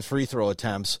highs in free throw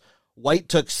attempts. White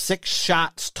took 6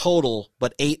 shots total,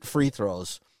 but 8 free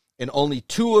throws. And only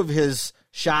 2 of his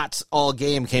shots all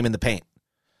game came in the paint.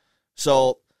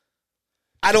 So,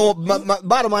 my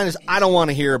bottom line is I don't want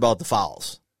to hear about the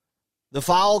fouls. The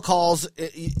foul calls,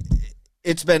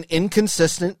 it's been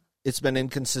inconsistent. It's been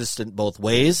inconsistent both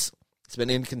ways. It's been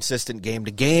inconsistent game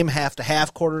to game, half to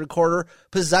half, quarter to quarter,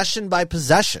 possession by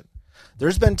possession.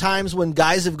 There's been times when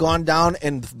guys have gone down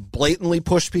and blatantly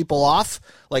pushed people off,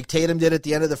 like Tatum did at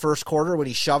the end of the first quarter when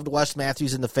he shoved Wes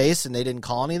Matthews in the face and they didn't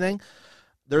call anything.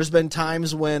 There's been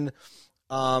times when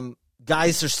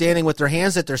guys are standing with their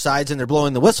hands at their sides and they're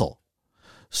blowing the whistle.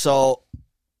 So,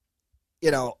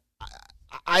 you know,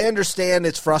 I understand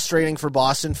it's frustrating for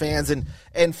Boston fans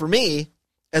and for me,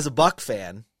 as a Buck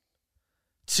fan,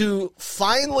 to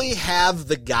finally have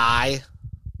the guy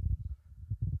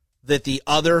that the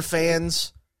other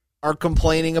fans are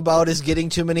complaining about is getting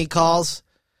too many calls.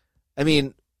 I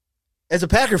mean, as a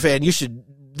Packer fan,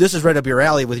 this is right up your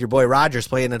alley with your boy Rodgers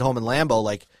playing at home in Lambeau.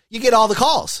 Like, you get all the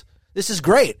calls. This is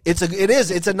great. It's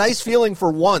a nice feeling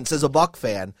for once as a Buck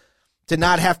fan to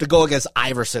not have to go against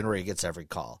Iverson where he gets every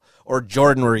call, or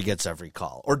Jordan where he gets every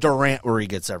call, or Durant where he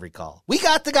gets every call. We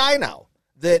got the guy now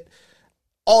that,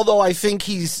 although I think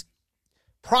he's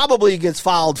probably gets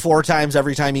fouled 4 times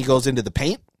every time he goes into the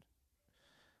paint,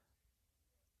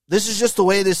 this is just the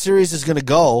way this series is going to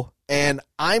go. And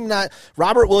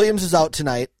Robert Williams is out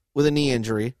tonight with a knee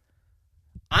injury.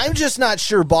 I'm just not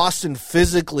sure Boston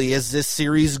physically, as this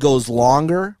series goes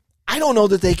longer, I don't know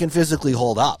that they can physically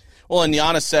hold up. Well, and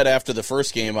Giannis said after the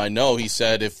first game, he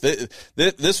said, if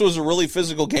this was a really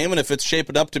physical game and if it's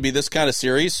shaping up to be this kind of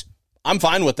series, I'm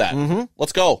fine with that. Mm-hmm.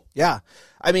 Let's go. Yeah.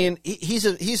 I mean,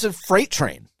 he's a freight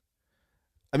train.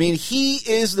 I mean, he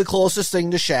is the closest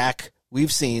thing to Shaq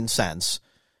we've seen since.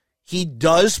 He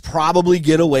does probably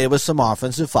get away with some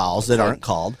offensive fouls that aren't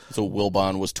called. So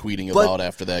Wilbon was tweeting about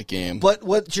after that game. But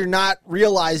what you're not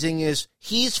realizing is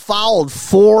he's fouled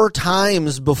 4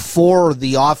 times before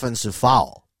the offensive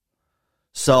foul.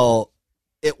 So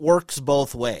it works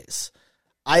both ways.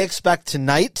 I expect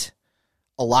tonight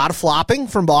a lot of flopping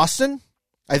from Boston.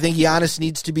 I think Giannis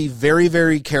needs to be very,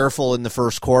 very careful in the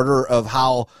first quarter of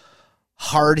how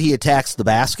hard he attacks the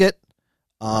basket.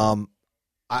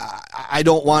 I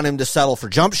don't want him to settle for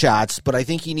jump shots, but I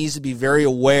think he needs to be very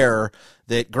aware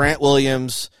that Grant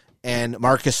Williams and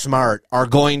Marcus Smart are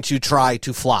going to try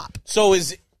to flop. So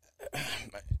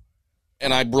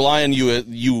and I rely on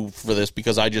you for this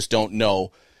because I just don't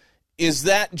know, is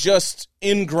that just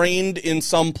ingrained in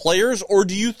some players, or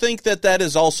do you think that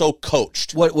is also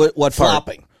coached? What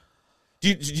flopping?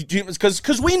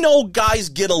 Because we know guys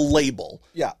get a label,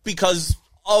 because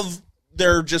of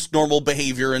their just normal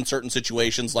behavior in certain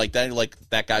situations like that. Like,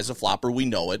 that guy's a flopper, we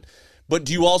know it. But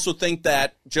do you also think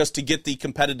that just to get the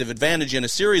competitive advantage in a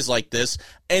series like this,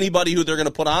 anybody who they're going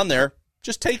to put on there,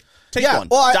 just take one,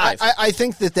 well, dive? I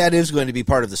think that is going to be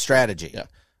part of the strategy. Yeah.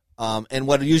 And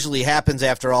what usually happens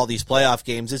after all these playoff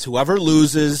games is whoever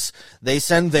loses, they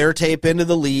send their tape into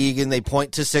the league and they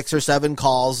point to 6 or 7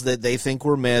 calls that they think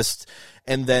were missed.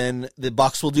 And then the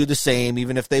Bucks will do the same.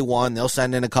 Even if they won, they'll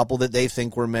send in a couple that they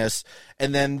think were missed.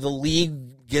 And then the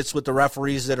league gets with the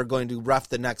referees that are going to ref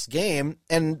the next game,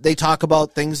 and they talk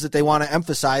about things that they want to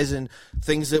emphasize and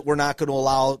things that we're not going to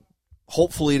allow,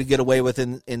 hopefully, to get away with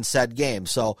in said game.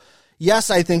 So,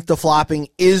 yes, I think the flopping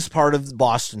is part of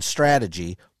Boston's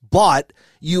strategy, but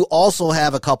you also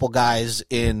have a couple guys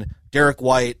in Derek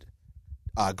White,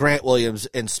 Grant Williams,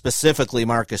 and specifically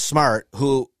Marcus Smart,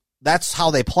 who that's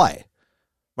how they play.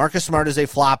 Marcus Smart is a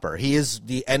flopper. He is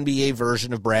the NBA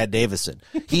version of Brad Davison.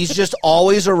 He's just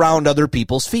always around other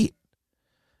people's feet.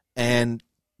 And,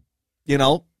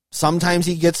 sometimes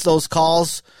he gets those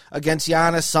calls against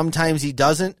Giannis. Sometimes he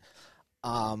doesn't.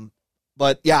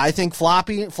 But, yeah, I think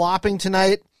flopping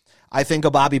tonight. I think a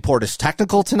Bobby Portis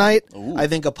technical tonight. Ooh. I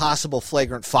think a possible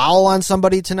flagrant foul on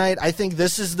somebody tonight. I think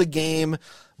this is the game.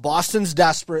 Boston's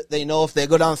desperate. They know if they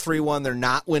go down 3-1, they're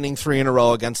not winning 3 in a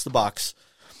row against the Bucks.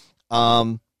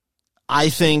 I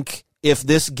think if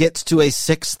this gets to a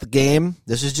 6th game,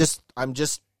 I'm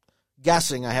just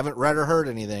guessing. I haven't read or heard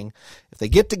anything. If they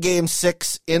get to game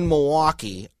 6 in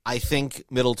Milwaukee, I think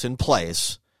Middleton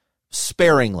plays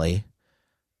sparingly,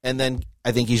 and then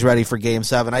I think he's ready for game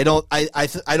 7. I don't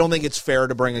think it's fair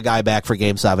to bring a guy back for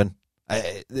game 7.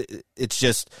 It's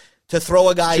just to throw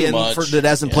a guy in that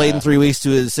hasn't played in 3 weeks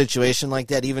to a situation like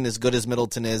that, even as good as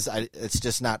Middleton is. It's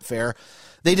just not fair.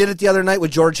 They did it the other night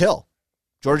with George Hill.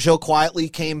 George Hill quietly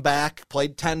came back,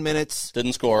 played 10 minutes.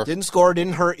 Didn't score,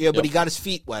 didn't hurt you, but he got his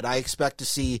feet wet. I expect to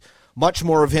see much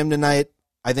more of him tonight.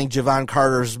 I think Javon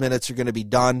Carter's minutes are going to be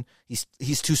done.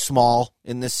 He's too small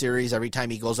in this series. Every time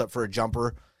he goes up for a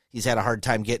jumper, he's had a hard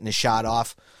time getting his shot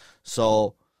off.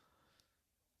 So,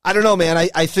 I don't know, man.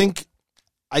 I think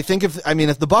if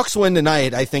the Bucks win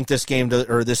tonight, I think this game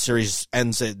or this series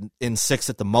ends in 6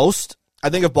 at the most.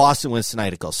 I think if Boston wins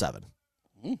tonight, it goes 7.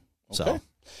 Okay. So,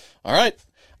 all right.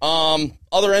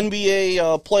 Other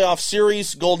NBA playoff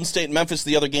series: Golden State and Memphis.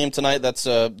 The other game tonight. That's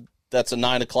a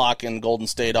 9:00, and Golden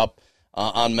State up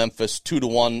on Memphis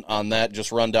 2-1 on that.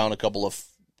 Just run down a couple of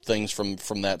things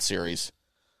from that series.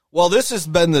 Well, this has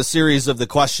been the series of the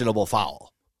questionable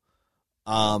foul.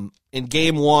 In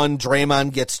game 1,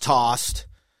 Draymond gets tossed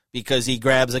because he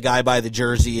grabs a guy by the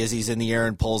jersey as he's in the air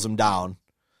and pulls him down.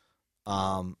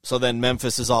 So then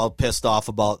Memphis is all pissed off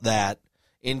about that.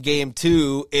 In game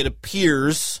 2, it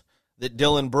appears that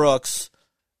Dillon Brooks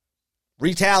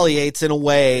retaliates in a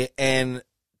way and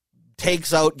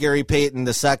takes out Gary Payton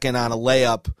II on a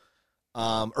layup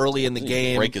early in the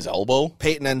game. Break his elbow?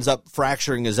 Payton ends up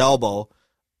fracturing his elbow,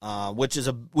 which is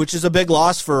a big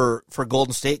loss for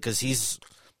Golden State because he's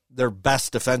their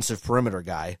best defensive perimeter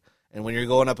guy. And when you're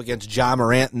going up against Ja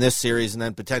Morant in this series and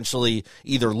then potentially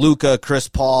either Luka, Chris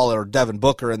Paul, or Devin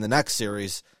Booker in the next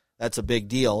series, that's a big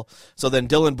deal. So then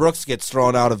Dillon Brooks gets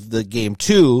thrown out of the game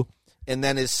 2 and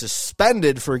then is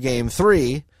suspended for game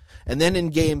 3. And then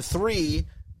in game 3,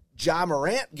 Ja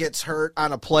Morant gets hurt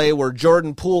on a play where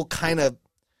Jordan Poole kind of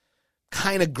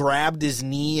grabbed his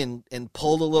knee and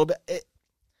pulled a little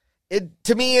bit.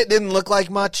 To me, it didn't look like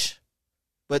much,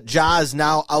 but Ja is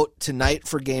now out tonight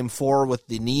for game 4 with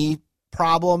the knee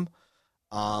problem.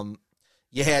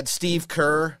 You had Steve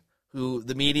Kerr, who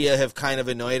the media have kind of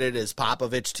anointed as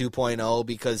Popovich 2.0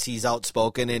 because he's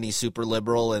outspoken and he's super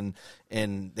liberal and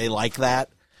they like that.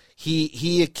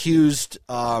 He accused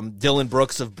Dillon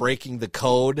Brooks of breaking the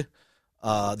code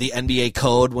the NBA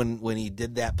code when he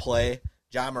did that play.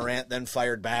 John Morant then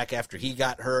fired back after he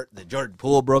got hurt. The Jordan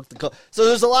Poole broke the code. So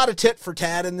there's a lot of tit for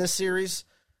tat in this series.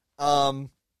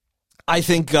 I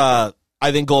think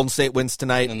Golden State wins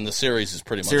tonight. And the series is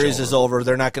pretty much series over. is over.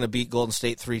 They're not going to beat Golden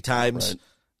State 3 times.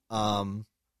 Right.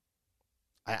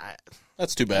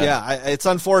 That's too bad. Yeah, it's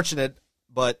unfortunate,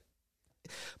 but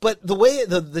the way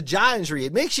the jaw injury,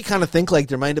 it makes you kind of think like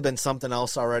there might have been something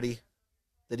else already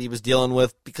that he was dealing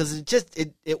with, because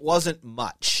it wasn't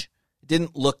much. It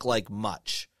didn't look like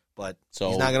much, but so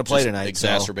he's not going to play tonight.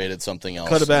 Exacerbated something else.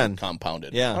 Could have been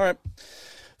compounded. Yeah. All right.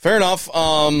 Fair enough.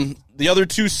 The other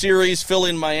 2 series,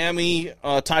 Philly and Miami,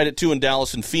 tied at 2, and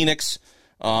Dallas and Phoenix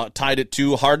tied at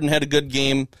 2. Harden had a good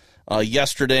game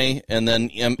yesterday, and then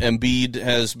Embiid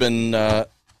has been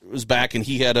was back, and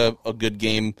he had a good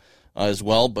game as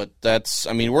well. But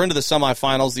we're into the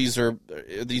semifinals.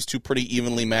 These 2 pretty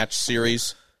evenly matched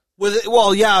series. Now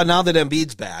that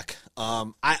Embiid's back,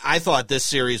 I thought this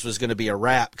series was going to be a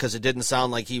wrap because it didn't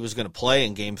sound like he was going to play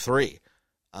in Game 3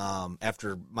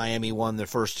 after Miami won their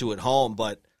first 2 at home.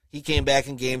 But he came back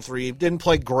in Game 3, didn't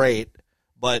play great,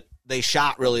 but they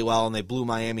shot really well and they blew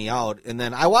Miami out. And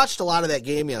then I watched a lot of that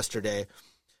game yesterday.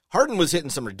 Harden was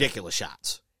hitting some ridiculous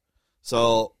shots.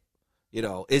 So,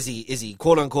 is he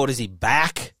quote unquote, is he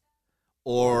back,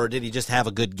 or did he just have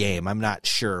a good game? I'm not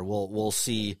sure. We'll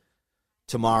see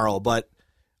tomorrow. But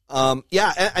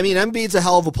Embiid's a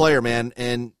hell of a player, man,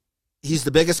 and he's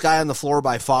the biggest guy on the floor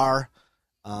by far.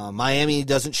 Miami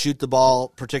doesn't shoot the ball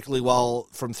particularly well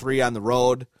from 3 on the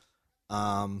road.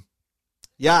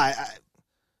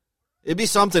 It'd be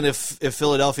something if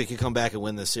Philadelphia could come back and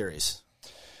win this series.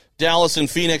 Dallas and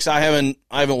Phoenix, I haven't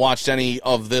watched any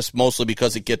of this, mostly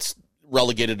because it gets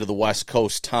relegated to the West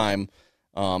Coast time.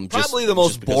 Probably the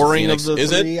most boring of the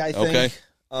 3, I think.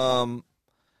 Okay.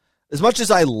 As much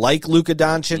as I like Luka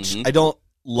Doncic, I don't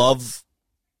love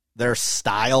their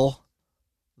style,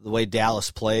 the way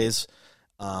Dallas plays.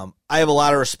 I have a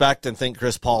lot of respect and think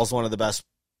Chris Paul is one of the best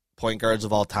point guards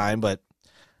of all time, but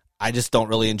I just don't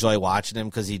really enjoy watching him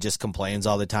because he just complains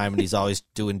all the time and he's always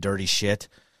doing dirty shit.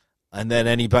 And then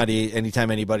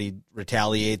anytime anybody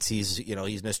retaliates, he's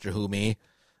Mr. Who Me.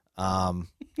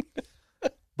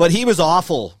 But he was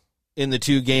awful in the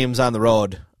 2 games on the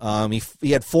road.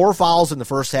 He had 4 fouls in the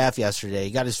first half yesterday.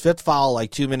 He got his 5th foul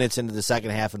like 2 minutes into the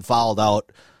second half and fouled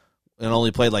out and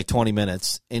only played like 20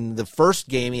 minutes. In the first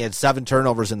game, he had 7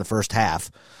 turnovers in the first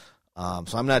half. So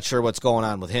I'm not sure what's going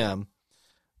on with him.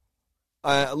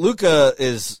 Luka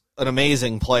is an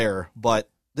amazing player, but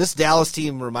this Dallas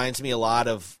team reminds me a lot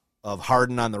of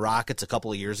Harden on the Rockets a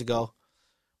couple of years ago,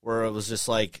 where it was just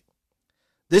like,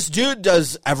 this dude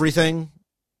does everything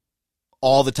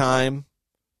all the time,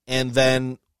 and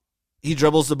then he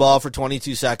dribbles the ball for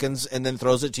 22 seconds and then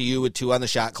throws it to you with 2 on the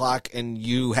shot clock, and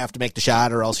you have to make the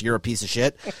shot or else you're a piece of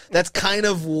shit. That's kind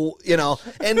of,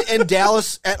 and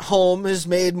Dallas at home has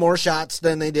made more shots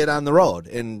than they did on the road.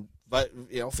 But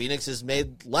Phoenix has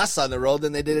made less on the road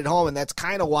than they did at home, and that's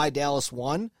kind of why Dallas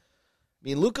won. I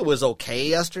mean, Luka was okay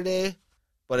yesterday,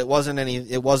 but it wasn't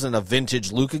a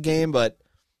vintage Luka game, but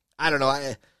I don't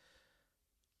know.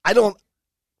 I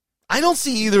don't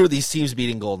see either of these teams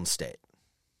beating Golden State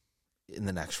in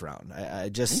the next round. I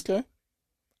just okay.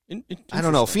 I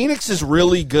don't know. Phoenix is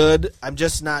really good. I'm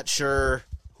just not sure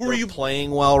who are you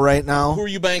playing well right now. Who are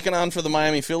you banking on for the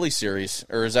Miami-Philly series,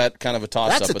 or is that kind of a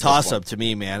toss-up? That's a toss-up to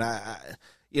me, man.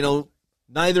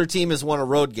 Neither team has won a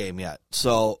road game yet,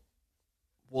 so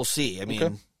we'll see. I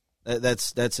mean,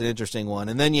 that's an interesting one.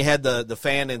 And then you had the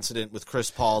fan incident with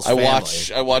Chris Paul's family.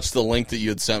 I watched the link that you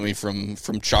had sent me from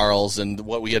Charles and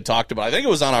what we had talked about. I think it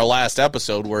was on our last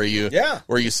episode where you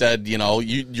said,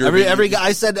 every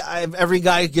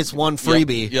guy gets one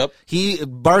freebie. Yep.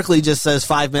 Barkley just says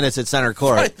 5 minutes at center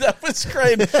court. Right, that was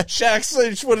great. Shaq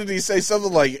said, what did he say?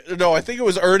 Something like, no, I think it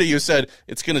was Ernie who said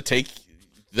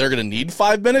they're going to need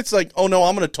 5 minutes. Like, oh no,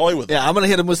 I'm going to toy with him. Yeah, I'm going to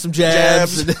hit him with some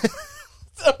jabs.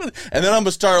 And then I'm going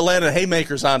to start landing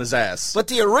haymakers on his ass. But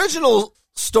the original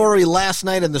story last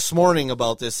night and this morning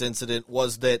about this incident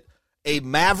was that a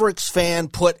Mavericks fan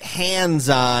put hands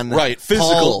on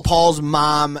Paul's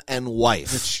mom and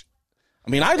wife.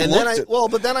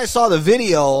 But then I saw the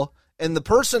video, and the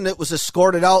person that was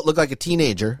escorted out looked like a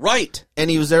teenager. Right.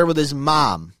 And he was there with his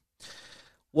mom.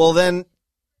 Well, then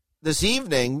this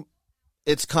evening,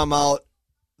 it's come out,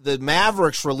 the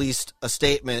Mavericks released a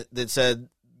statement that said,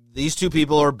 these 2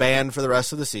 people are banned for the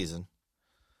rest of the season.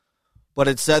 But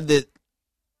it said that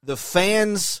the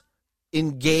fans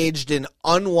engaged in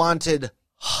unwanted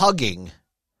hugging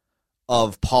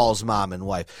of Paul's mom and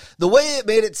wife. The way it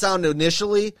made it sound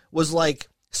initially was like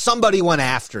somebody went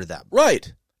after them.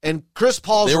 Right. And Chris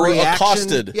Paul's They were reaction,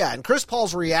 accosted. yeah, and Chris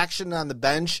Paul's reaction on the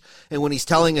bench, and when he's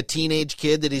telling a teenage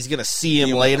kid that he's going to see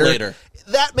him later,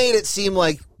 that made it seem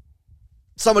like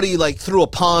somebody like threw a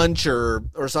punch or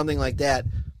something like that.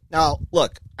 Now,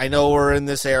 look, I know we're in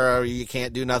this era where you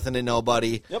can't do nothing to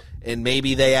nobody, and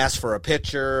maybe they asked for a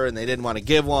picture and they didn't want to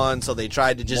give one, so they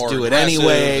tried to just do it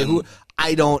anyway.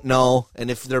 I don't know, and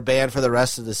if they're banned for the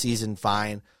rest of the season,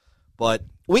 fine. But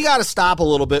we got to stop a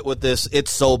little bit with this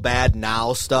 "it's so bad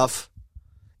now" stuff.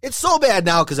 It's so bad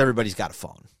now because everybody's got a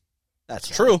phone. That's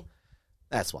true.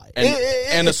 That's why.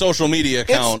 And a social media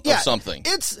account of something.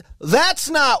 That's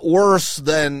not worse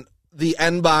than the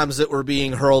N-bombs that were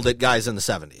being hurled at guys in the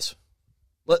 70s.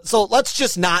 So let's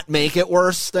just not make it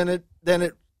worse than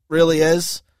it really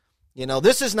is. You know,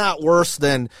 this is not worse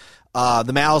than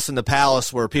the Malice in the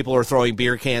Palace where people are throwing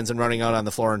beer cans and running out on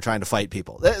the floor and trying to fight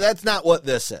people. That's not what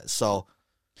this is. So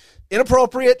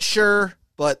inappropriate, sure,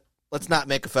 but let's not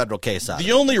make a federal case out of it.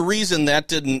 The only reason that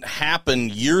didn't happen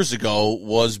years ago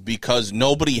was because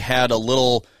nobody had a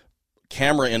little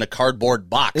camera in a cardboard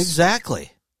box.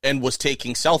 Exactly. And was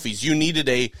taking selfies. You needed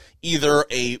either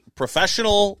a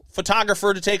professional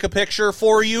photographer to take a picture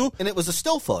for you. And it was a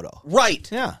still photo. Right.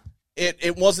 Yeah.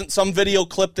 It wasn't some video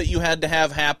clip that you had to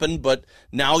have happen, but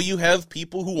now you have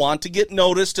people who want to get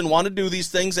noticed and want to do these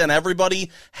things, and everybody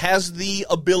has the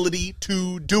ability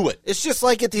to do it. It's just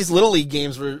like at these Little League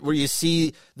games where you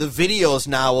see the videos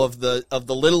now of the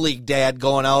Little League dad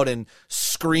going out and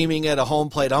screaming at a home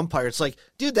plate umpire. It's like,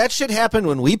 dude, that shit happened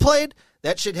when we played.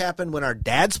 That shit happened when our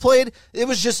dads played. It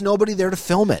was just nobody there to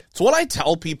film it. It's what I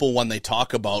tell people when they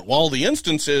talk about, well, the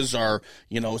instances are,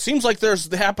 it seems like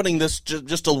there's happening this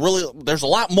just there's a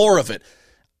lot more of it.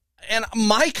 And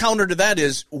my counter to that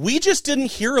is we just didn't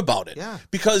hear about it. Yeah.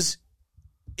 Because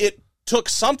it took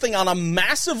something on a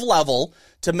massive level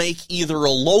to make either a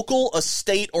local, a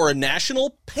state, or a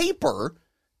national paper.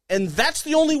 And that's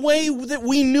the only way that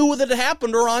we knew that it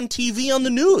happened or on TV on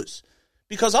the news.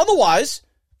 Because otherwise,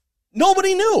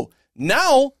 nobody knew.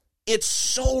 Now it's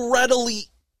so readily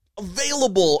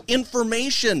available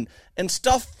information and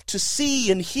stuff to see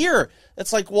and hear.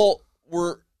 It's like, well,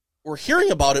 we're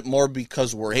hearing about it more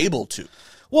because we're able to.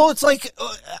 Well, it's like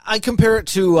I compare it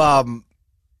to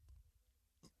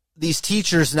these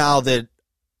teachers now that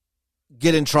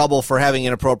get in trouble for having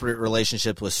inappropriate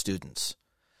relationships with students.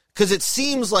 Because it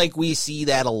seems like we see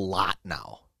that a lot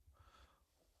now.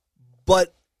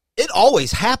 But it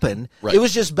always happened. Right. It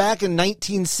was just back in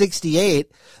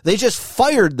 1968, they just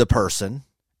fired the person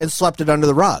and swept it under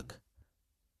the rug.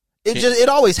 It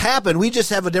always happened. We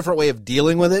just have a different way of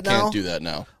dealing with it now. Can't do that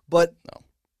now. But no.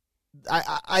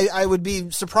 I would be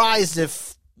surprised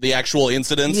if the actual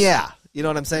incidents, you know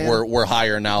what I'm saying, were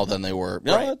higher now than they were.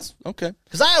 Yeah, right. That's okay.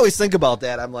 Because I always think about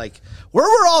that. I'm like, where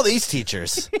were all these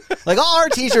teachers? Like all our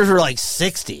teachers were like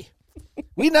 60.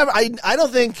 We never. I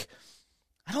don't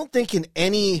think in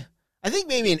any. I think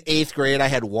maybe in 8th grade I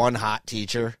had one hot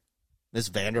teacher, Miss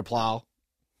Vanderplow.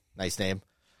 Nice name.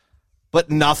 But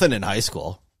nothing in high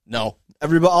school. No.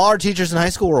 All our teachers in high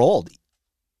school were old.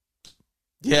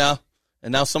 Yeah.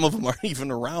 And now some of them aren't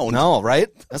even around. No, right?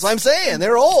 That's what I'm saying.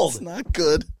 They're old. It's not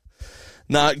good.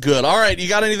 Not good. All right. You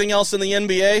got anything else in the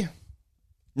NBA?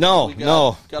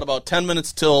 No. Got about 10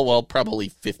 minutes till, well, probably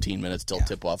 15 minutes till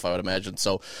tip-off, I would imagine.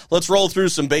 So let's roll through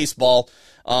some baseball.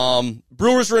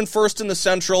 Brewers are in first in the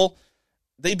Central.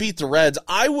 They beat the Reds.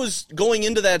 I was going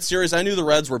into that series, I knew the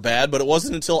Reds were bad, but it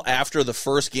wasn't until after the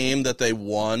first game that they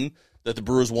won, that the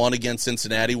Brewers won against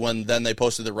Cincinnati, when then they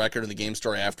posted the record in the game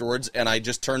story afterwards, and I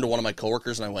just turned to one of my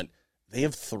coworkers and I went, they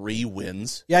have 3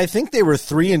 wins? Yeah, I think they were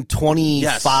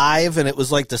 3-25, and it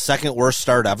was like the second worst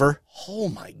start ever. Oh,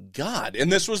 my God.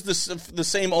 And this was the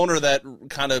same owner that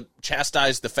kind of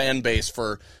chastised the fan base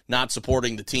for not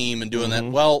supporting the team and doing that.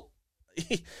 Well,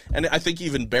 and I think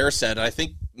even Bear said, and I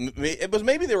think it was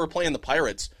maybe they were playing the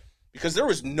Pirates, because there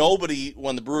was nobody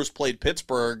when the Brewers played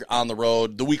Pittsburgh on the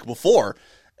road the week before.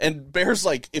 And Bear's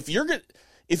like, if you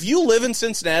live in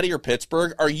Cincinnati or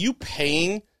Pittsburgh, are you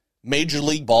paying Major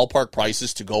League ballpark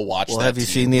prices to go watch that have you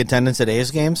seen the attendance at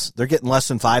A's games? They're getting less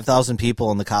than 5,000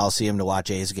 people in the Coliseum to watch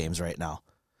A's games right now.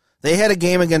 They had a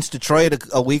game against Detroit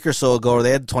a week or so ago where they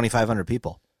had 2,500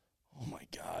 people. Oh, my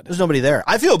God. There's nobody there.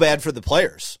 I feel bad for the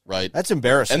players. Right. That's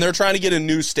embarrassing. And they're trying to get a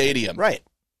new stadium. Right.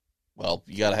 Well,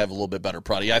 you got to have a little bit better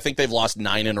product. I think they've lost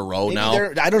 9 in a row now.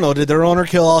 I don't know. Did their owner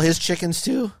kill all his chickens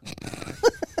too?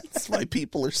 That's why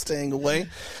people are staying away.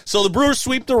 So the Brewers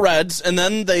sweep the Reds, and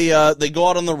then they go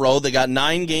out on the road. They got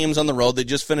 9 games on the road. They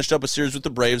just finished up a series with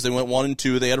the Braves. They went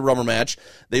 1-2. They had a rubber match.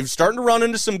 They've starting to run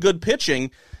into some good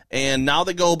pitching, and now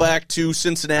they go back to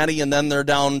Cincinnati, and then they're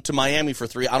down to Miami for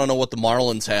 3. I don't know what the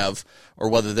Marlins have or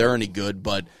whether they're any good,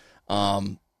 but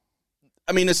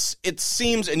I mean, it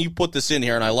seems, and you put this in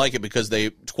here, and I like it because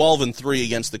they 12-3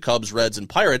 against the Cubs, Reds, and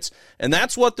Pirates, and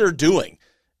that's what they're doing.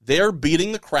 They're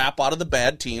beating the crap out of the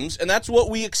bad teams, and that's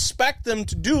what we expect them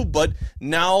to do. But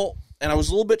now, and I was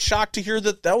a little bit shocked to hear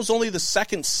that was only the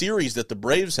second series that the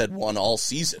Braves had won all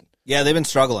season. Yeah, they've been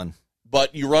struggling.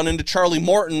 But you run into Charlie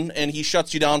Morton, and he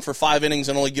shuts you down for 5 innings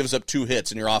and only gives up 2 hits,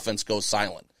 and your offense goes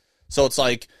silent. So it's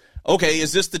like, okay,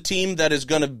 is this the team that is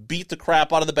going to beat the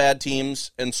crap out of the bad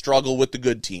teams and struggle with the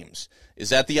good teams? Is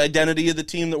that the identity of the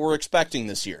team that we're expecting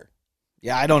this year?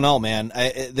 Yeah, I don't know, man.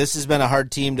 This has been a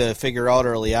hard team to figure out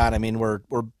early on. I mean, we're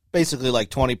basically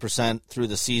like 20% through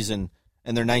the season,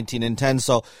 and they're 19-10.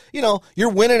 So,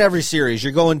 you're winning every series.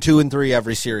 You're going 2-3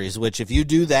 every series, which if you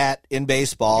do that in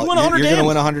baseball, you're going to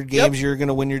win 100 games. Yep. You're going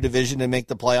to win your division and make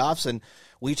the playoffs. And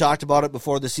we talked about it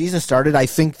before the season started. I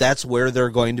think that's where they're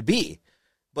going to be.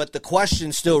 But the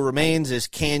question still remains is,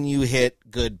 can you hit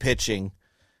good pitching?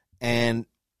 And,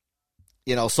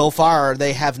 so far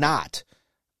they have not.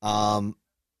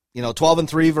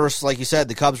 12-3 versus, like you said,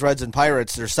 the Cubs, Reds, and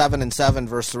Pirates. They're 7-7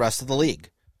 versus the rest of the league.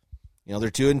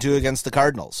 They're 2-2 against the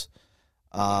Cardinals.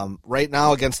 Right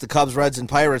now against the Cubs, Reds, and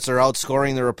Pirates, they're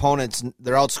outscoring their opponents.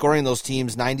 They're outscoring those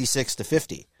teams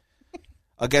 96-50.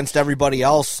 Against everybody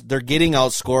else, they're getting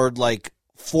outscored like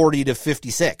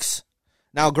 40-56.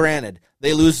 Now, granted,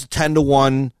 they lose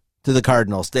 10-1 to the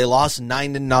Cardinals. They lost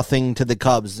 9-0 to the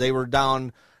Cubs. They were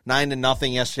down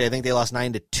 9-0 yesterday. I think they lost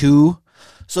 9-2.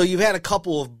 So you've had a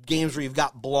couple of games where you've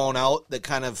got blown out that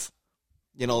kind of,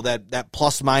 that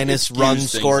plus-minus run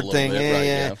scored thing.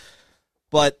 Yeah.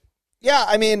 But, yeah,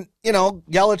 I mean,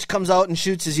 Yelich comes out and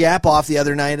shoots his yap off the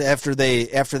other night after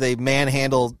they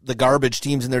manhandle the garbage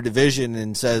teams in their division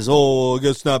and says, I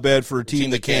guess it's not bad for a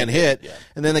team that can't hit. Yeah.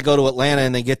 And then they go to Atlanta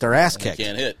and they get their ass kicked. They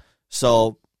can't hit.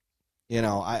 So,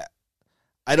 I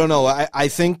don't know. I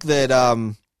think that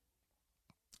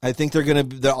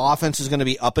the offense is going to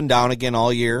be up and down again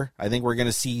all year. I think we're going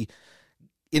to see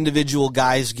individual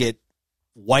guys get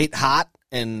white hot,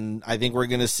 and I think we're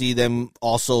going to see them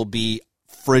also be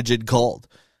frigid cold.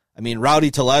 I mean,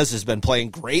 Rowdy Tellez has been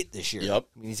playing great this year. Yep.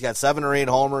 I mean, he's got 7 or 8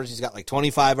 homers. He's got like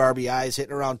 25 RBIs,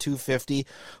 hitting around 250.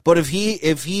 But if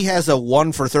he has a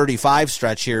 1 for 35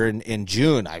 stretch here in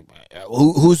June,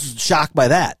 who's shocked by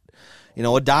that?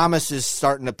 Adames is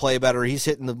starting to play better. He's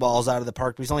hitting the balls out of the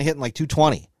park, but he's only hitting like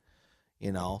 220.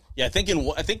 Yeah, I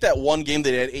think that one game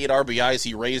that he had 8 RBIs,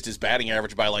 he raised his batting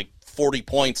average by like 40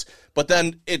 points, but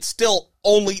then it's still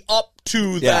only up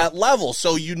to that level,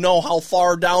 so you know how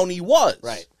far down he was.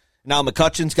 Right. Now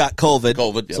McCutcheon's got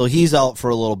COVID, yep. So he's out for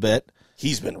a little bit.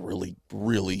 He's been really,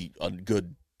 really a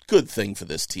good thing for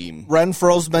this team.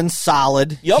 Renfroe's been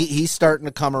solid. Yep. He's starting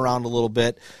to come around a little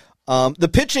bit. The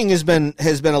pitching has been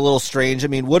a little strange. I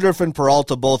mean, Woodruff and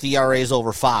Peralta both ERAs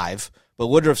over 5, but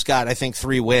Woodruff's got, I think,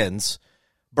 3 wins.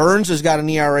 Burns has got an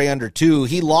ERA under 2.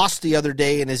 He lost the other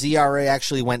day, and his ERA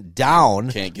actually went down,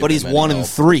 but he's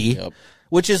 1-3, yep.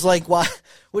 which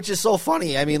is so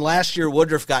funny. I mean, last year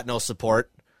Woodruff got no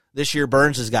support. This year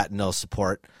Burns has gotten no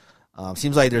support.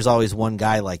 Seems like there's always one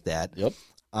guy like that. Yep.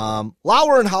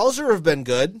 Lauer and Hauser have been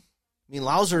good. I mean,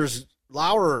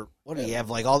 Lauer, what do you have,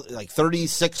 like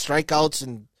 36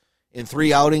 strikeouts in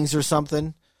 3 outings or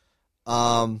something?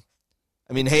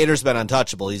 I mean, Hader's been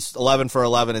untouchable. He's 11 for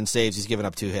 11 in saves. He's given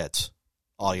up 2 hits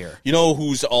all year. You know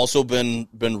who's also been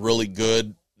really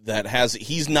good that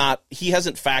he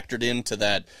hasn't factored into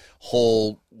that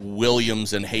whole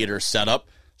Williams and Hader setup?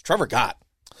 It's Trevor Gott.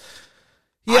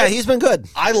 Yeah, he's been good.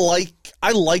 I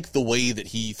like the way that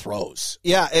he throws.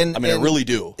 Yeah, I really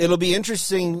do. It'll be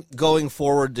interesting going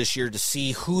forward this year to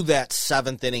see who that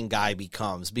 7th inning guy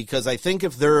becomes, because I think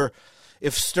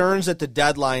if Stearns at the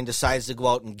deadline decides to go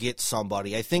out and get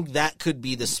somebody, I think that could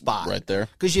be the spot. Right there.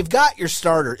 Because you've got your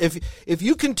starter. If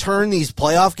you can turn these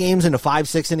playoff games into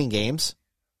 5-6 inning games,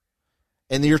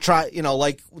 and you're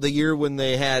like the year when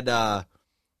they had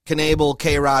Knebel,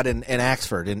 K-Rod, and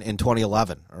Axford in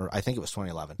 2011, or I think it was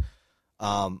 2011,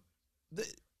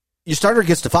 your starter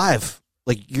gets to 5,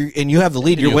 and you have the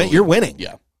lead. You're winning.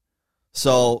 Yeah.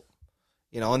 So,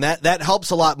 and that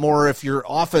helps a lot more if your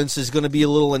offense is going to be a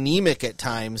little anemic at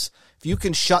times. If you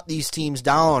can shut these teams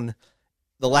down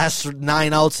the last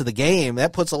 9 outs of the game,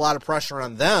 that puts a lot of pressure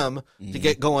on them to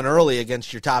get going early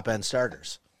against your top-end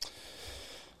starters.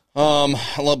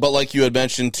 But like you had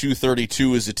mentioned,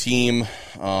 232 is a team.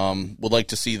 Would like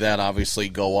to see that obviously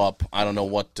go up. I don't know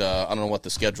what the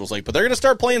schedule's like, but they're going to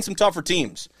start playing some tougher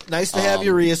teams. Nice to have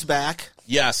Urias back.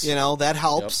 Yes, that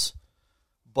helps. Yep.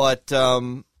 But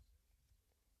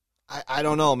I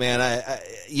don't know, man.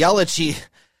 Yelich,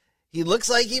 he looks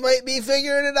like he might be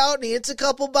figuring it out, and he hits a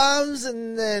couple bombs,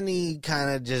 and then he kind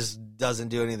of just doesn't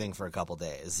do anything for a couple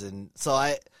days. And so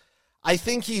I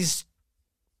think he's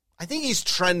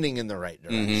trending in the right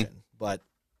direction, but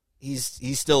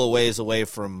he's still a ways away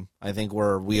from, I think,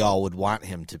 where we all would want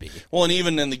him to be. Well, and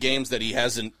even in the games that he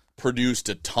hasn't produced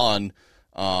a ton,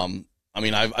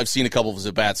 I've seen a couple of his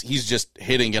at-bats. He's just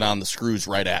hitting it on the screws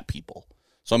right at people.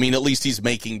 So, at least he's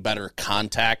making better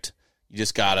contact. You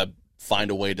just got to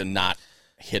find a way to not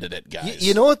hit it at guys.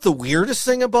 You know what the weirdest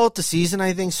thing about the season,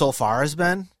 I think, so far has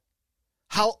been?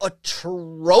 How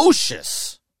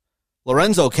atrocious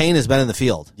Lorenzo Cain has been in the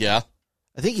field. Yeah.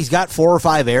 I think he's got 4 or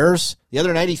 5 errors. The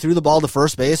other night he threw the ball to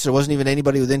first base. There wasn't even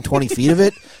anybody within 20 feet of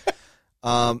it.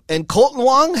 And Colton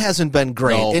Wong hasn't been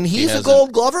great. No, and he's a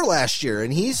Gold Glover last year,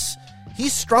 and he's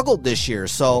struggled this year.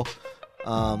 So,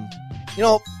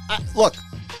 look,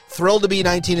 thrilled to be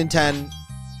 19-10,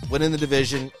 winning the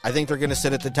division. I think they're going to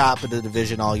sit at the top of the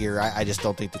division all year. I just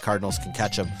don't think the Cardinals can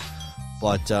catch them.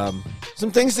 But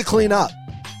some things to clean up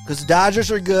because the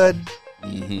Dodgers are good.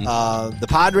 Mm-hmm. The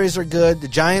Padres are good. The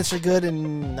Giants are good,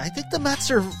 and I think the Mets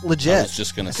are legit. I was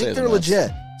just going to say they're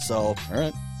legit. So,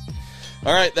 all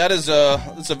right. That's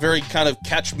a very kind of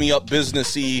catch me up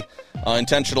businessy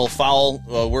intentional foul.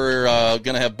 We're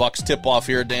going to have Bucks tip off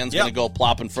here. Dan's going to go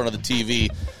plop in front of the TV.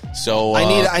 So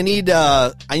I need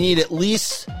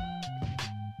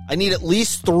at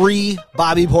least 3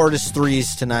 Bobby Portis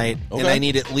threes tonight, and I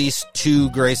need at least 2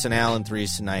 Grayson Allen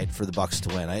threes tonight for the Bucks to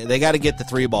win. They got to get the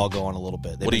 3-ball going a little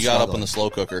bit. What do you got up in the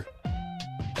slow cooker?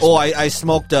 I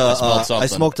smoked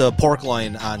a pork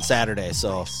loin on Saturday,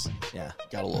 so yeah,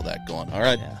 got a little of that going. All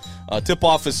right, tip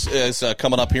off is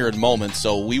coming up here in moments,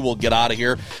 so we will get out of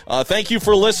here. Thank you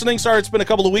for listening. Sorry it's been a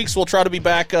couple of weeks. We'll try to be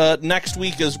back next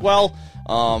week as well.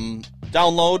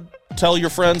 Download. Tell your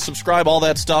friends, subscribe, all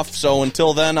that stuff. So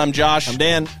until then, I'm Josh. I'm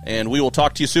Dan. And we will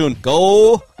talk to you soon.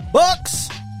 Go Bucks!